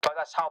offended. But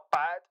that's how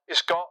bad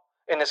it's got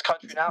in this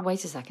country now.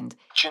 Wait a second.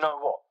 Do you know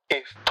what?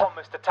 If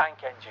Thomas the Tank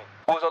Engine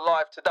was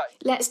alive today...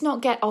 Let's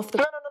not get off the...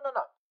 No.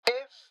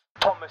 If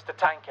Thomas the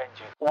Tank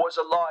Engine was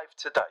alive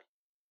today,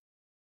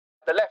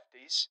 the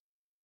lefties,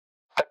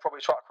 they'd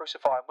probably try to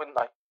crucify him, wouldn't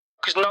they?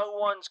 Because no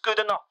one's good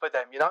enough for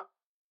them,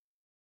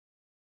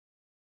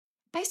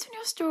 Based on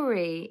your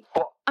story,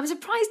 What? I'm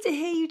surprised to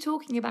hear you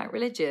talking about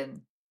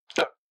religion.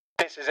 Look,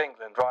 this is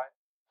England, right?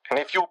 And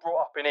if you're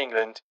brought up in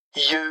England,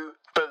 you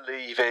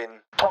believe in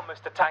Thomas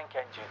the Tank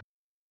Engine.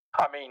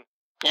 I mean,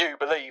 you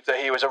believe that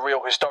he was a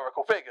real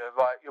historical figure,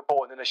 right? You're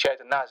born in the shed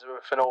of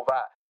Nazareth and all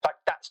that. Like,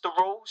 that's the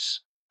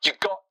rules. You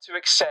got to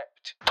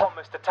accept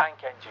Thomas the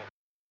Tank Engine.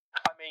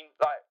 I mean,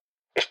 like,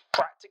 it's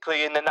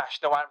practically in the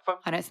national anthem.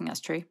 I don't think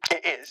that's true.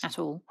 It is. At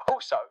all.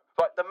 Also,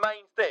 like, the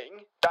main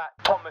thing that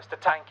Thomas the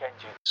Tank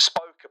Engine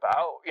spoke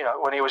about,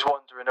 when he was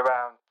wandering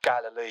around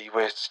Galilee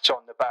with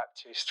John the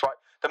Baptist, right?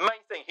 The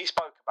main thing he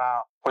spoke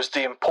about was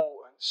the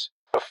importance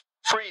of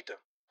freedom,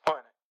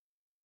 wasn't it?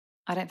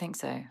 I don't think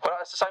so. Well,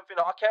 that's the same thing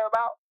that I care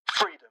about.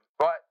 Freedom,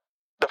 right?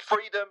 The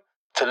freedom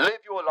to live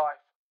your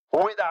life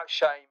without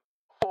shame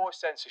or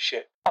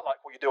censorship. I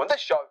like what you do on this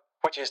show,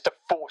 which is to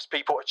force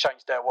people to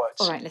change their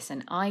words. All right,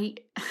 listen, I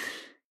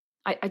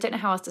don't know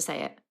how else to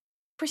say it.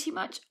 Pretty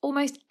much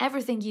almost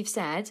everything you've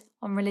said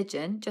on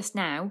religion just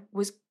now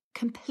was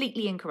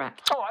completely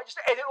incorrect. All right, just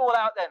edit it all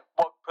out then,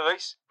 woke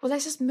police. Well,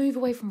 let's just move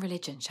away from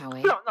religion, shall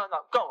we? No,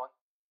 go on.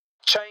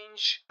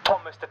 Change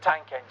Thomas the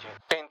Tank Engine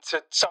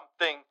into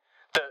something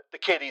that the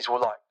kiddies will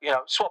like.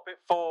 Swap it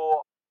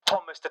for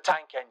Thomas the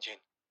Tank Engine.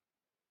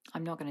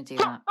 I'm not going to do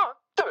that. No,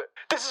 do it.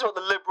 This is what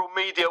the liberal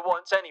media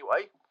wants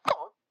anyway. Go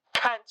on,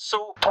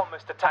 cancel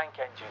Thomas the Tank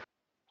Engine.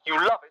 You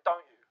love it,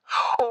 don't you?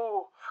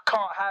 Oh,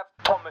 can't have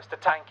Thomas the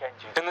Tank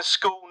Engine in the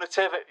school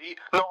nativity.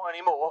 Not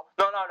anymore.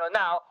 No.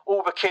 Now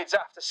all the kids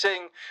have to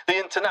sing the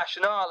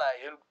Internationale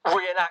and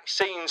reenact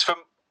scenes from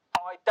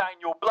I,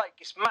 Daniel Blake.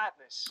 It's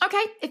madness.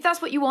 Okay, if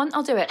that's what you want,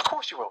 I'll do it. Of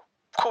course you will.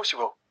 Of course you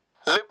will.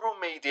 Liberal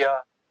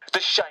media, the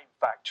shame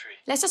factory.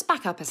 Let's just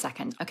back up a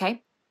second,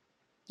 okay?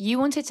 You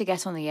wanted to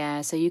get on the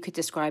air so you could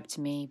describe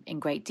to me in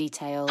great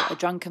detail a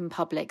drunken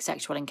public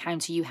sexual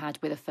encounter you had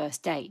with a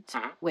first date,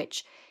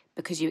 which,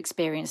 because you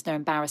experienced no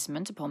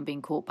embarrassment upon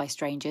being caught by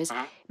strangers,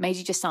 made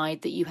you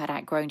decide that you had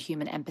outgrown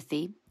human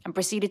empathy and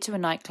proceeded to a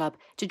nightclub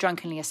to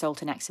drunkenly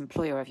assault an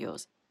ex-employer of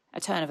yours. A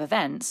turn of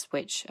events,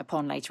 which,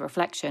 upon later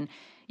reflection,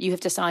 you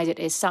have decided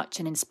is such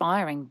an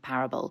inspiring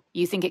parable,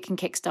 you think it can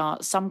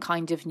kickstart some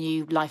kind of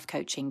new life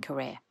coaching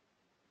career.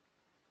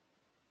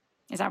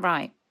 Is that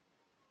right?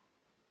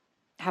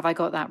 Have I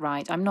got that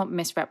right? I'm not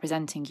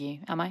misrepresenting you,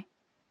 am I?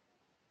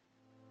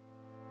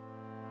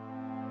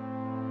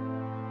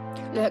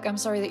 Look, I'm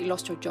sorry that you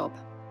lost your job.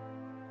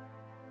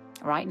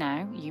 Right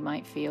now, you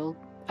might feel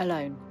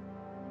alone,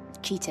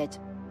 cheated.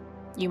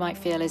 You might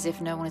feel as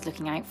if no one is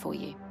looking out for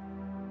you.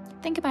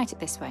 Think about it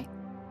this way.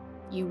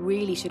 You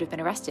really should have been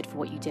arrested for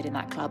what you did in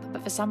that club,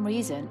 but for some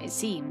reason, it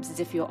seems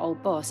as if your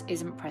old boss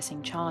isn't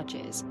pressing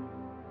charges.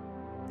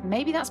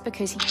 Maybe that's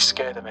because He's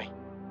scared of me.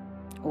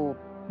 Or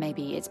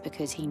maybe it's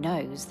because he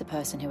knows the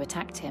person who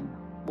attacked him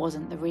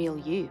wasn't the real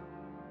you.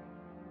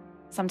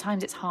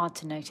 Sometimes it's hard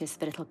to notice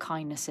the little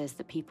kindnesses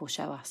that people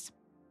show us.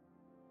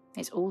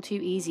 It's all too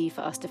easy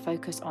for us to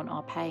focus on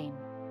our pain.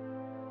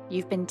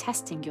 You've been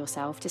testing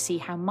yourself to see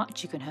how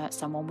much you can hurt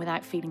someone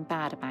without feeling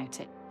bad about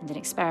it, and an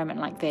experiment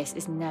like this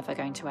is never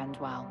going to end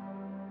well.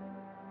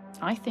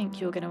 I think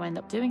you're going to end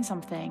up doing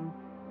something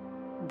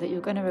that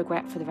you're going to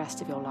regret for the rest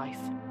of your life.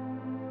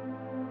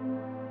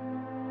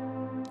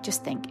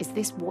 Just think, is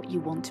this what you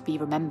want to be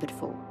remembered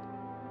for?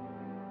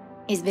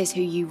 Is this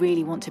who you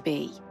really want to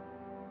be?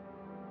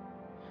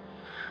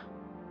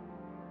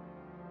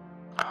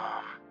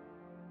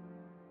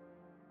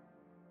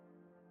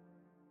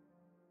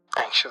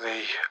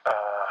 Actually,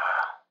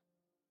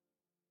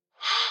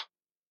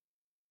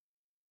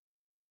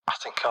 I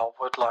think I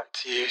would like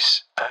to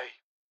use a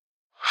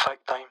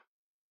fake name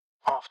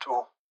after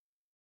all.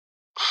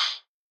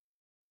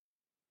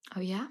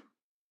 Oh, yeah?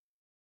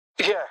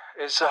 Yeah,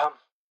 is that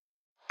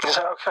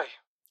okay?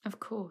 Of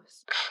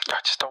course. I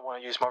just don't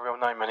want to use my real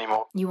name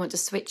anymore. You want to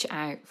switch it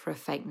out for a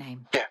fake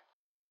name? Yeah.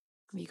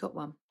 Have you got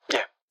one?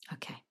 Yeah.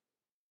 Okay.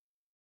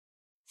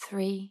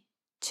 3,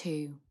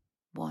 2,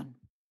 1.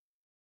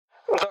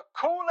 The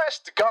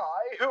coolest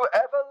guy who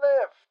ever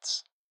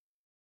lived.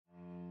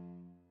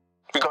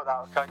 You got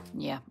that, okay?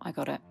 Yeah, I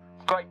got it.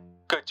 Great,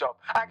 good job.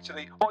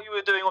 Actually, while you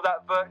were doing all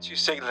that virtue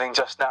signalling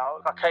just now,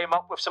 I came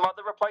up with some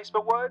other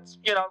replacement words,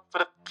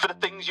 for the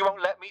things you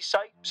won't let me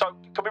say. So,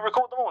 can we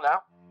record them all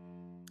now?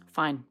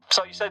 Fine.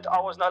 So you said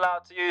I wasn't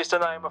allowed to use the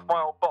name of my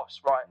old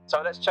boss, right?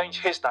 So let's change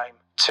his name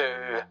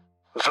to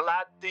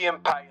Vlad the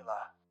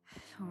Impaler.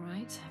 All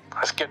right.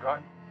 That's good,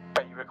 right?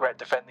 Bet you regret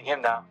defending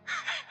him now.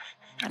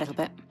 A little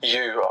bit.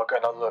 You are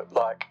going to look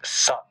like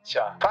such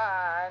a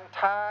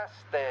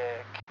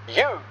fantastic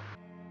you.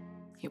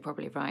 You're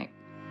probably right.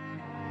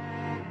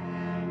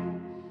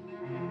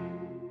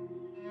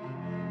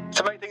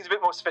 To make things a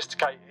bit more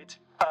sophisticated,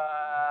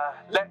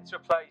 let's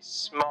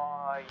replace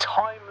my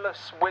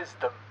timeless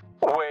wisdom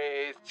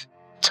with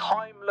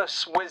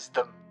timeless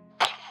wisdom.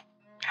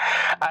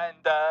 And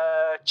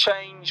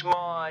change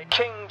my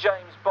King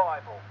James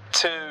Bible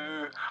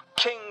to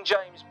King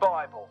James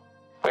Bible.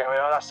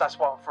 That's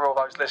one for all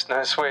those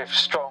listeners with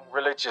strong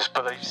religious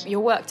beliefs. You're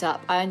worked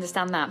up, I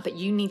understand that, but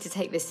you need to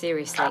take this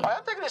seriously. I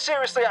am taking it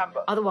seriously,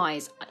 Amber.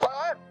 Otherwise... Well,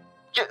 I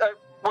am.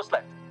 What's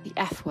left? The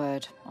F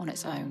word on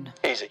its own.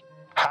 Easy.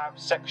 Have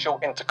sexual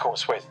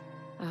intercourse with.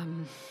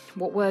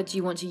 What word do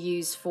you want to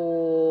use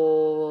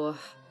for...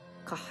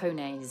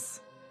 cojones?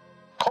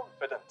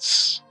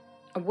 Confidence.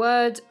 A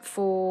word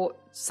for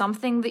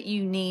something that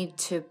you need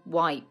to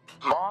wipe.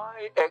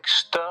 My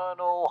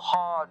external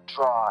hard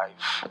drive.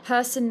 A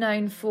person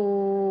known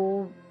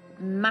for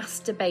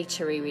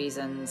masturbatory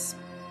reasons.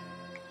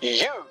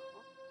 You.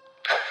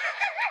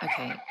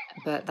 Okay,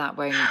 but that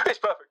won't... It's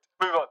perfect.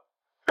 Move on.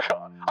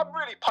 I'm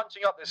really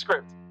punching up this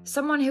script.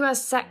 Someone who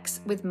has sex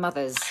with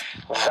mothers.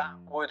 That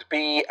would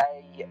be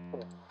a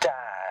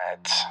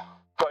dad.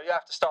 But you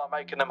have to start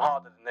making them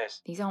harder than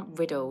this. These aren't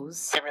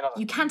riddles. Give me another.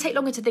 You can take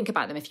longer to think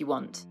about them if you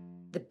want.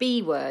 The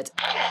B word.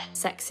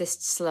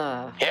 Sexist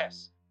slur.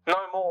 Yes. No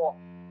more.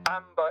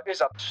 Amber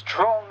is a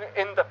strong,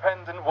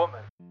 independent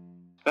woman.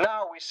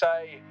 Now we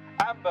say,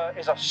 Amber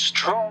is a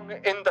strong,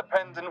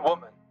 independent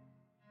woman.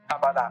 How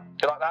about that?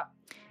 You like that?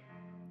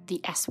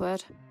 The S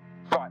word.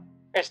 Right.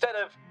 Instead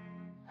of,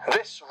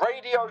 this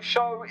radio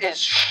show is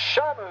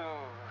Shamu,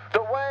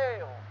 the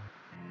whale.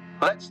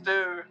 Let's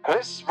do,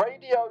 this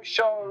radio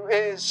show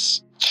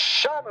is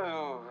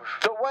Shamu,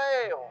 the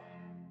whale.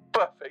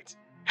 Perfect.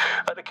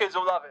 The kids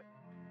will love it.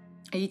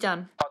 Are you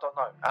done? I don't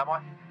know. Am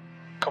I?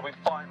 Can we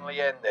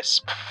finally end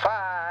this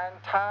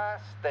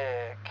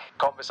fantastic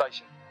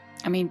conversation?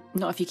 I mean,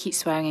 not if you keep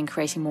swearing and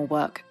creating more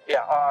work. Yeah,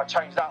 I'll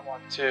change that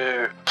one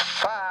to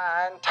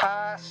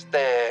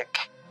fantastic.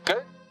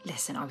 Good?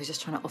 Listen, I was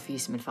just trying to offer you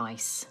some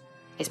advice.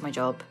 It's my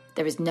job.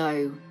 There is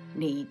no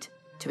need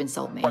to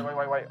insult me.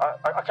 Wait.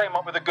 I came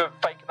up with a good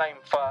fake name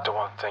for the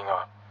one thing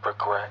I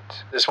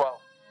regret as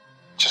well.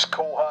 Just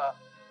call her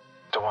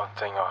the one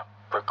thing I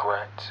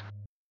regret.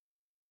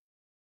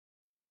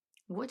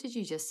 What did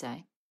you just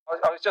say?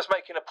 I was just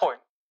making a point.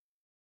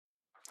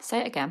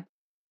 Say it again.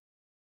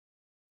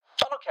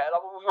 I don't care.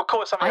 We'll call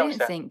her something I else don't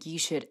then. think you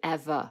should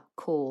ever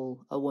call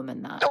a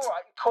woman that. All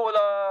right, call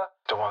her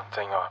the one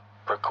thing I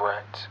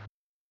regret.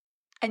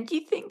 And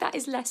you think that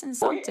is less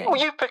insulting? Well,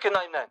 you pick a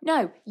name then.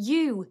 No,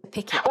 you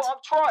pick it. Well,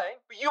 I'm trying,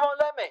 but you won't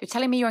let me. You're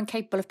telling me you're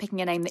incapable of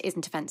picking a name that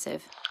isn't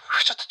offensive?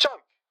 It's just a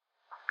joke.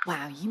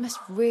 Wow, you must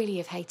really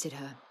have hated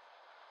her.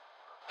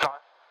 No.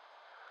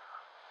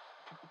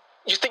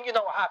 You think you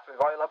know what happened,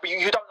 right? Like, but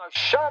you don't know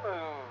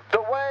Shamu,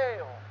 the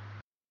whale.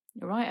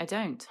 You're right, I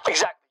don't.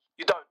 Exactly,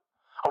 you don't.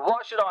 And why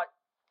should I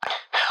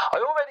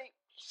already...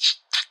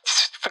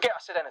 Forget I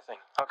said anything,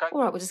 okay?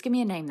 All right, well, just give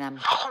me a name then.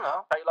 I don't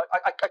know. Like,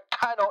 I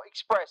cannot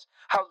express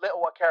how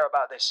little I care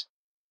about this.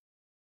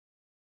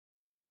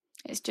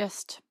 It's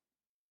just...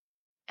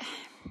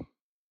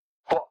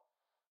 What?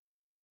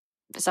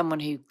 For someone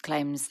who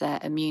claims they're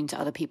immune to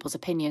other people's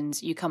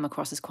opinions, you come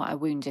across as quite a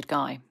wounded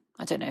guy.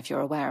 I don't know if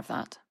you're aware of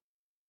that.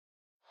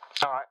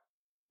 All right.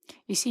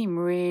 You seem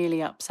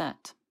really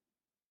upset.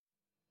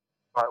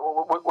 Right,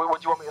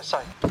 what do you want me to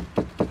say?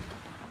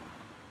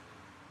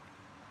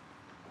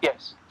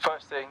 Yes,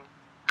 first thing,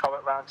 I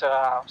went round to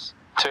her house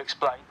to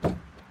explain.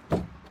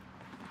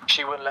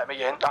 She wouldn't let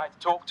me in. I had to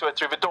talk to her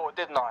through the door,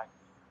 didn't I?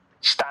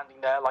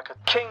 Standing there like a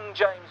King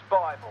James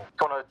Bible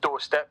on her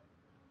doorstep,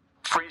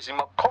 freezing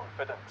my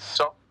confidence.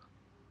 So,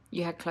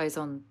 You had clothes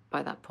on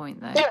by that point,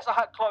 though. yes, I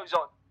had clothes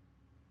on.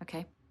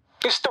 Okay.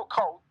 It's still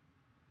cold.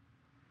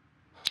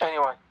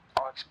 Anyway,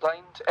 I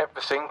explained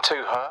everything to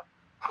her,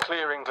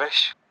 clear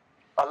English.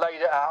 I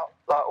laid it out,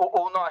 like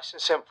all nice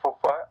and simple,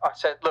 right? I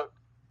said, look,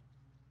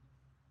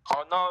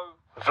 I know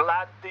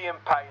Vlad the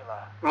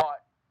Impaler might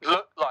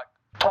look like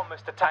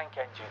Thomas the Tank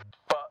Engine,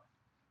 but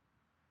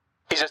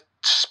he's a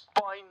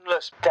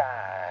spineless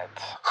dad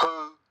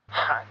who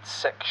had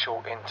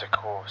sexual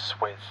intercourse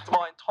with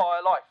my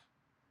entire life.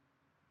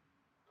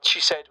 She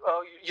said,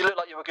 oh, you look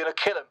like you were going to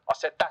kill him. I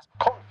said, that's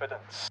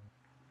confidence.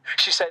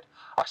 She said,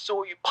 I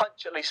saw you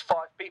punch at least 5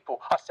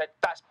 people. I said,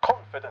 that's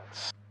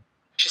confidence.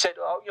 She said,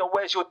 oh,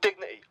 where's your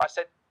dignity? I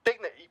said,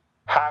 dignity?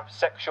 Have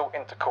sexual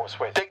intercourse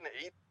with.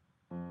 Dignity?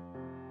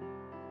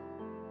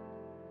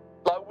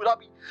 Like, would I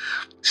be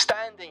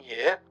standing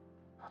here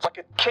like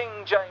a King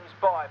James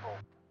Bible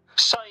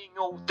saying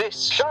all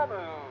this?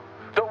 Shamu,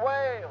 the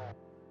whale,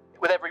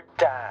 with every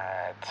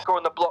dad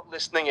on the block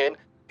listening in,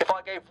 if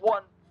I gave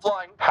one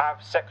flying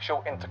have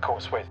sexual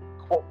intercourse with.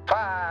 What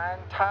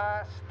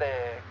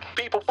fantastic.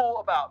 People thought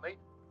about me.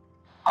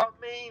 I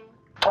mean,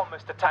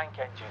 Thomas the Tank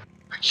Engine.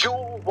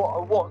 You're what I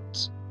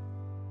want.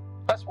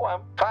 That's why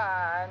I'm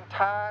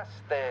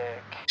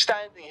fantastic.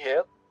 Standing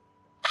here,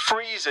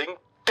 freezing,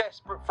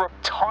 desperate for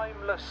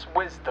timeless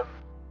wisdom.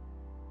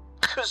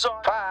 Because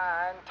I'm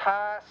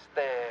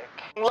fantastic.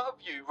 Love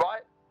you,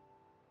 right?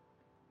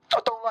 I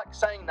don't like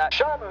saying that.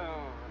 Shamu,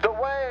 the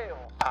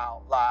whale,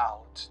 out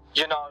loud.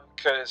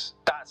 Because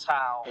that's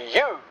how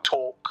you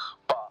talk.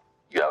 But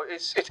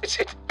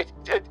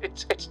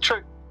it's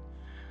true.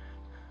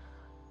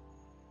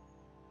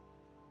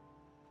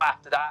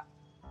 After that,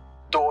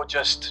 door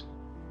just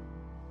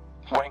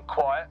went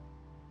quiet.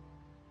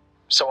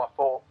 So I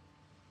thought,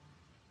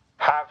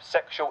 have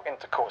sexual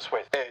intercourse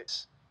with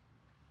is.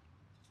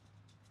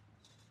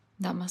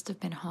 That must have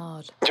been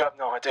hard. You have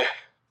no idea.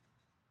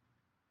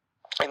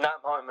 In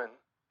that moment,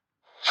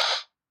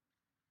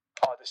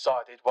 I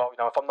decided, well,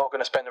 if I'm not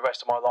going to spend the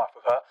rest of my life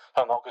with her,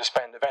 I'm not going to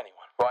spend with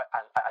anyone, right?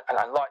 And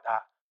like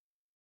that,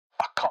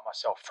 I cut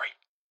myself free.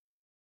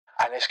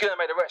 And it's going to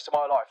make the rest of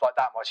my life like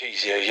that much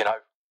easier,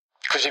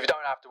 Because if you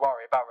don't have to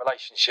worry about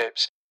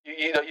relationships,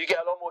 you get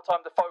a lot more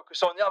time to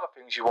focus on the other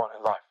things you want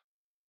in life.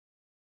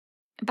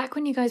 Back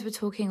when you guys were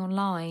talking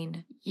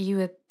online, you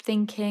were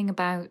thinking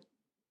about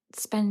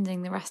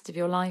spending the rest of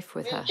your life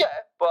with her. Yeah,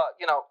 but,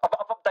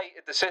 I've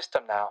updated the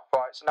system now,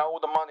 right? So now all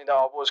the money that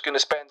I was going to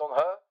spend on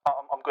her,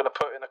 I'm going to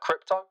put in a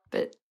crypto.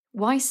 But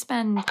why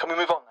spend Can we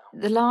move on now?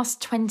 the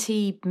last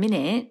 20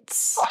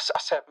 minutes I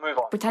said move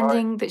on.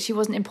 pretending right? that she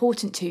wasn't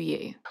important to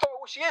you? Oh,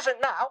 well, she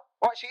isn't now,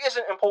 right? She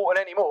isn't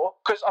important anymore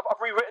because I've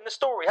rewritten the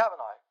story, haven't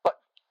I?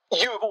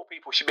 Like, you of all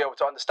people should be able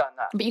to understand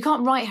that. But you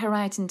can't write her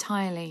out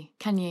entirely,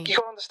 can you? You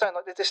got to understand,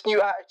 like, this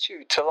new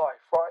attitude to life,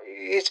 right?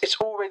 It's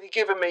already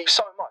given me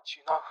so much,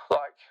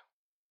 Like,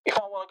 if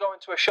I want to go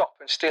into a shop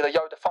and steal a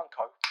Yoda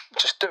Funko,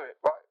 just do it,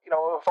 right?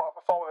 If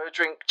I want to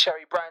drink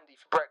cherry brandy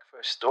for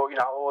breakfast, or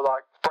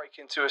like break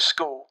into a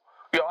school,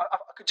 I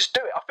could just do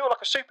it. I feel like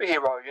a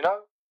superhero,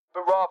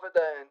 But rather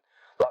than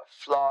like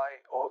fly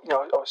or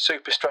or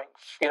super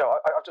strength,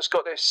 I've just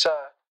got this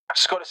I've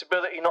just got this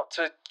ability not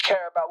to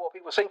care about what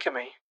people think of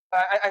me.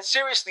 And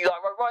seriously,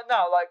 like right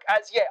now, like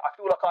as yet, I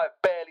feel like I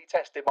have barely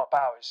tested my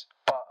powers.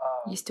 But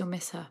You still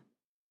miss her?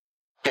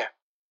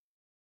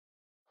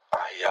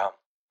 yeah,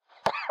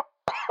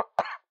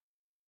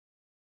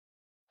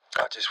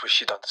 I just wish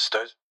she'd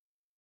understood.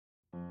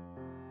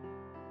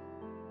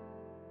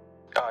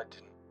 I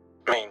didn't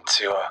mean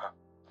to,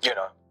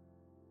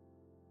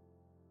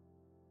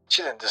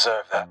 she didn't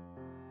deserve that.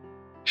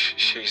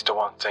 She's the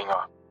one thing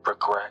I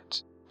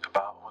regret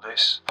about all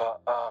this.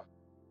 But,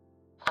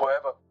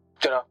 whatever,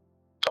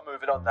 I'm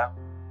moving on now.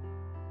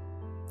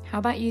 How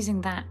about using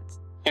that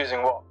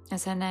Using what?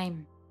 as her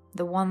name?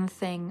 The one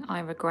thing I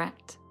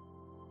regret.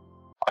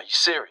 Are you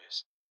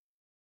serious?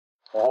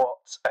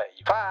 What a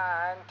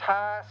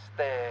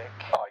fantastic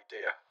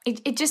idea.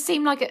 It just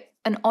seemed like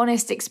an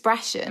honest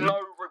expression. No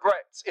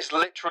regrets. It's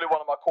literally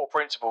one of my core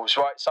principles,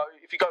 right? So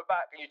if you go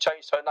back and you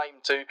change her name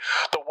to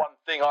the one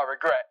thing I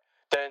regret,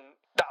 then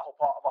that whole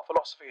part of my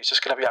philosophy is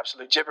just going to be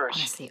absolute gibberish.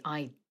 Honestly,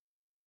 I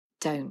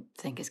don't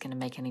think it's going to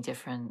make any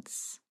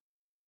difference.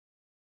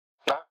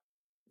 No?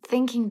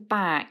 Thinking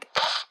back,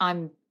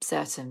 I'm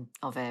certain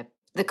of it.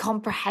 The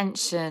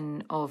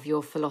comprehension of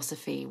your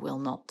philosophy will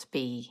not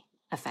be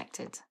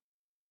affected.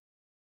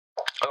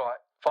 All right,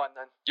 fine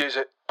then. Use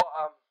it. But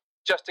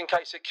just in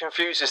case it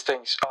confuses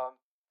things,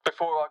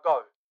 before I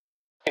go,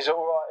 is it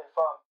all right if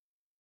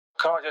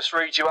can I just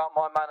read you out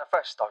my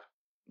manifesto?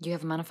 You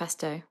have a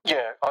manifesto?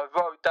 Yeah, I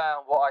wrote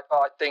down what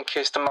I think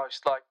is the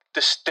most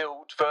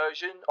distilled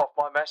version of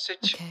my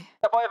message. Okay.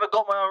 Have I ever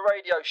got my own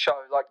radio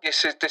show? Like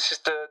this is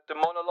the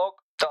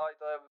monologue that I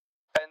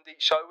end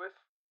each show with.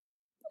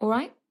 All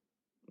right,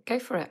 go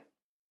for it.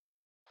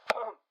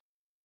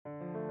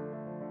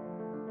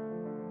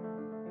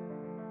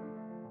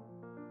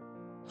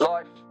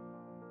 Life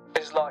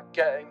is like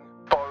getting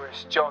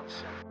Boris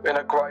Johnson in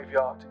a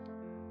graveyard.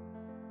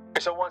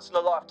 It's a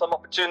once-in-a-lifetime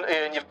opportunity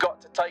and you've got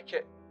to take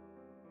it.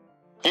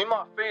 You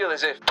might feel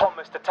as if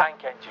Thomas the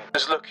Tank Engine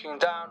is looking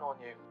down on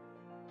you.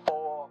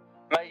 Or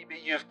maybe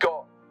you've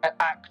got an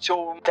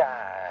actual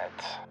dad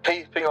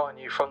peeping on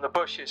you from the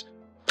bushes.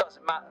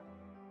 Doesn't matter.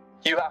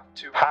 You have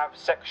to have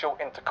sexual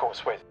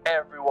intercourse with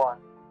everyone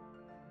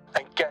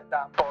and get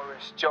that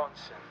Boris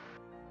Johnson.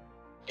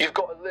 You've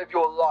got to live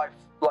your life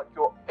like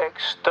your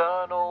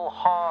external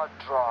hard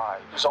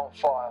drive is on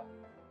fire.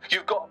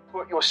 You've got to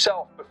put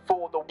yourself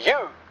before the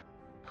you,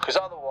 because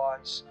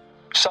otherwise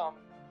some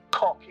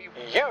cocky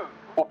you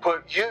will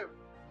put you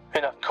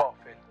in a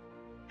coffin.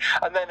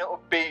 And then it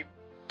will be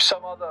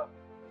some other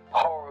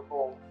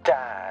horrible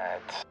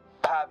dad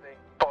having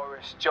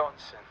Boris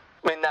Johnson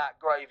in that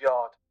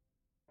graveyard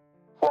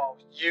while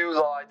you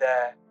lie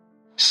there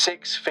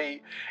 6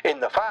 feet in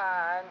the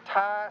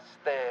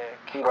fantastic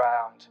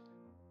ground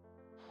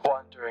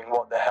wondering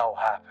what the hell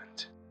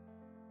happened.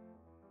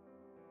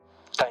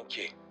 Thank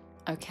you.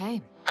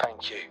 Okay.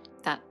 Thank you.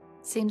 That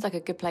seems like a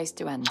good place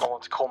to end. I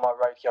want to call my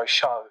radio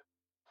show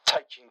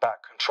Taking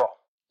Back Control.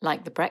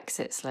 Like the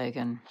Brexit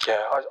slogan.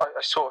 Yeah, I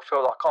sort of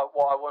feel like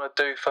what I want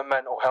to do for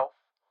mental health,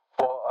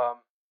 what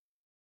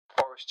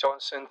Boris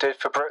Johnson did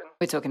for Britain.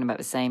 We're talking about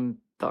the same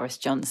Boris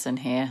Johnson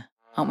here,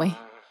 aren't we?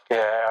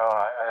 Yeah, all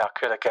right. I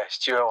could have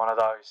guessed you were one of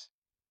those.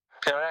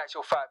 In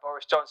actual fact,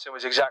 Boris Johnson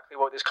was exactly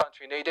what this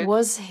country needed.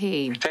 Was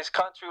he? This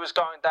country was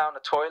going down the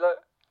toilet,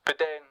 but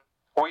then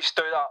we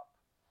stood up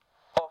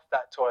off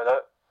that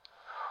toilet,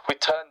 we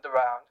turned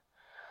around,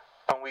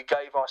 and we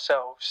gave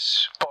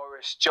ourselves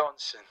Boris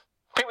Johnson.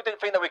 People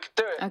didn't think that we could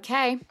do it.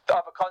 Okay. The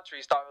other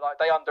countries don't,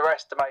 they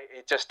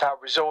underestimated just how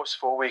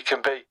resourceful we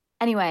can be.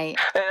 Anyway.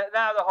 And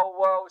now the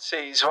whole world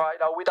sees, right,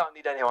 no, we don't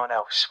need anyone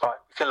else, right?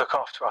 We can look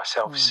after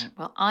ourselves. Right.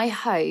 Well, I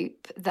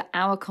hope that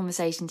our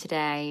conversation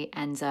today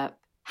ends up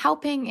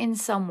helping in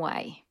some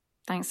way.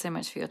 Thanks so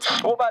much for your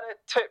time. What about the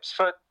tips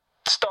for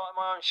starting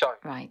my own show?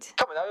 Right.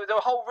 Come on, the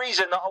whole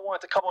reason that I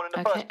wanted to come on in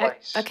the first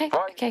place. Okay.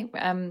 Right?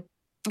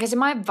 Okay, so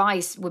my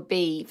advice would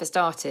be, for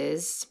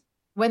starters,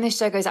 when this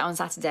show goes out on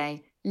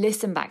Saturday,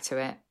 listen back to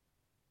it.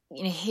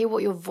 Hear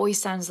what your voice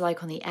sounds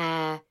like on the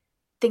air.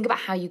 Think about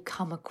how you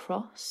come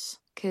across,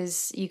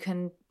 because you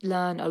can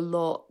learn a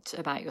lot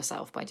about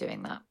yourself by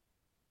doing that.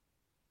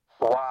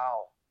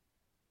 Wow.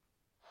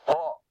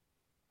 What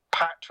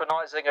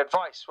patronising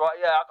advice, right?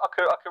 Yeah, I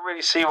could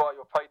really see why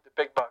you're paid the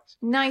big bucks.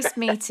 Nice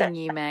meeting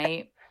you,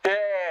 mate.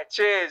 Yeah,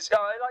 cheers. Say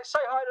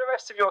hi to the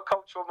rest of your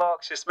cultural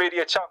Marxist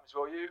media chums,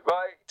 will you?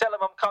 Right? Tell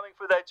them I'm coming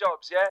for their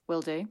jobs, yeah?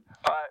 Will do.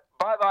 All right,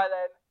 bye-bye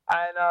then.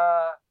 And,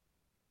 oh,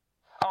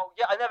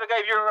 yeah, I never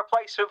gave you a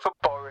replacement for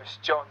Boris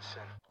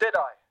Johnson, did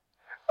I?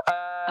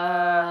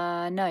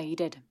 No, you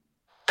did.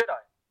 Did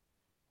I?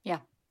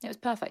 Yeah, it was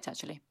perfect,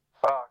 actually.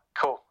 Oh,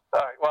 cool. All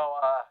right, well,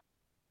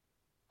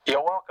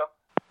 you're welcome.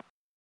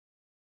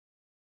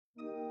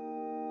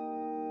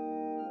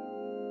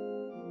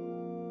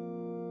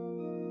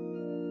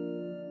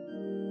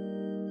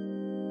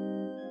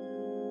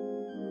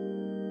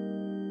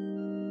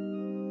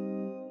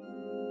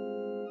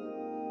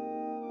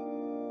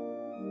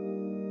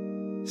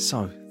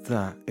 So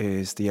that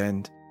is the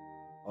end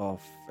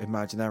of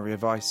Imaginary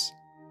Advice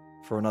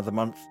for another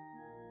month.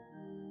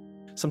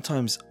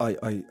 Sometimes I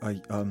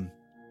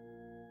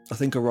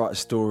think I write a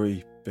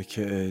story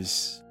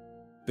because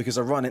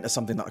I run into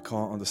something that I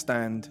can't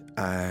understand,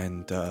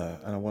 and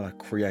I want to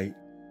create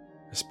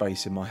a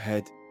space in my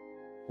head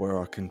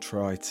where I can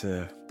try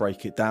to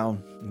break it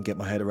down and get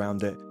my head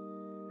around it.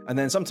 And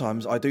then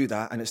sometimes I do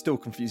that and it still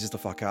confuses the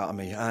fuck out of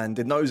me. And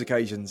in those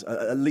occasions,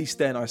 at least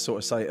then I sort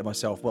of say to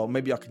myself, well,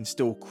 maybe I can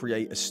still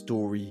create a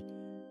story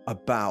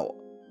about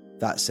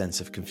that sense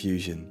of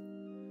confusion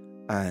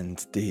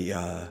and the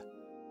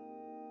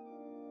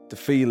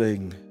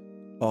feeling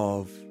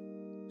of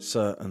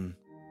certain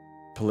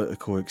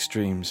political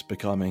extremes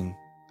becoming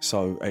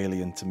so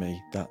alien to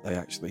me that they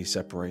actually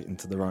separate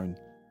into their own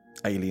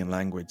alien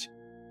language.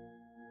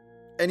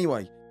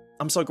 Anyway,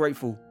 I'm so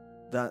grateful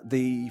that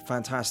the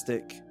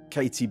fantastic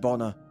Katie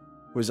Bonner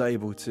was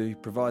able to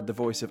provide the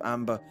voice of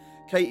Amber.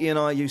 Katie and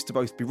I used to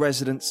both be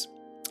residents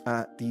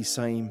at the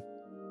same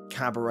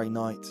cabaret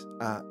night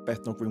at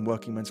Bethnal Green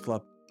Working Men's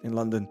Club in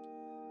London.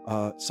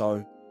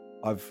 So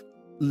I've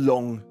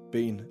long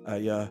been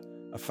a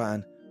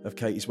fan of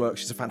Katie's work.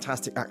 She's a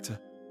fantastic actor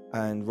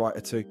and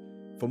writer too.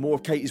 For more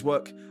of Katie's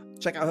work,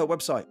 check out her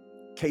website,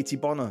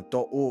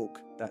 katiebonner.org.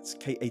 That's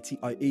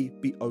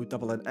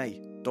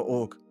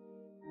KATIEBONNA.org.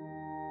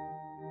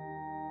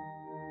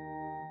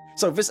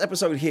 So this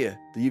episode here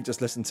that you've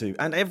just listened to,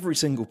 and every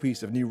single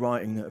piece of new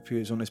writing that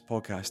appears on this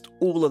podcast,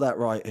 all of that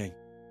writing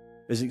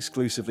is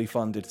exclusively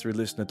funded through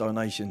listener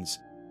donations.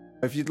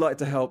 If you'd like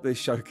to help this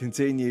show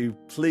continue,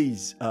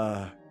 please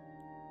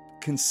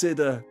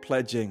consider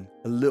pledging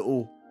a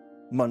little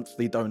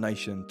monthly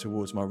donation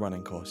towards my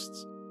running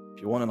costs.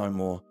 If you want to know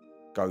more,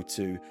 go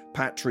to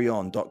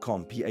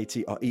patreon.com,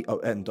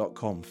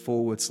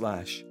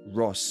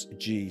 patreon.com/Ross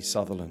G.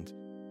 Sutherland.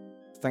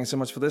 Thanks so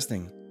much for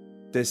listening.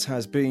 This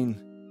has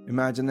been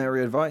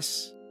Imaginary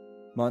Advice.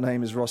 My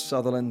name is Ross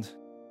Sutherland.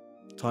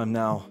 Time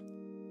now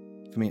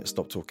for me to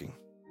stop talking.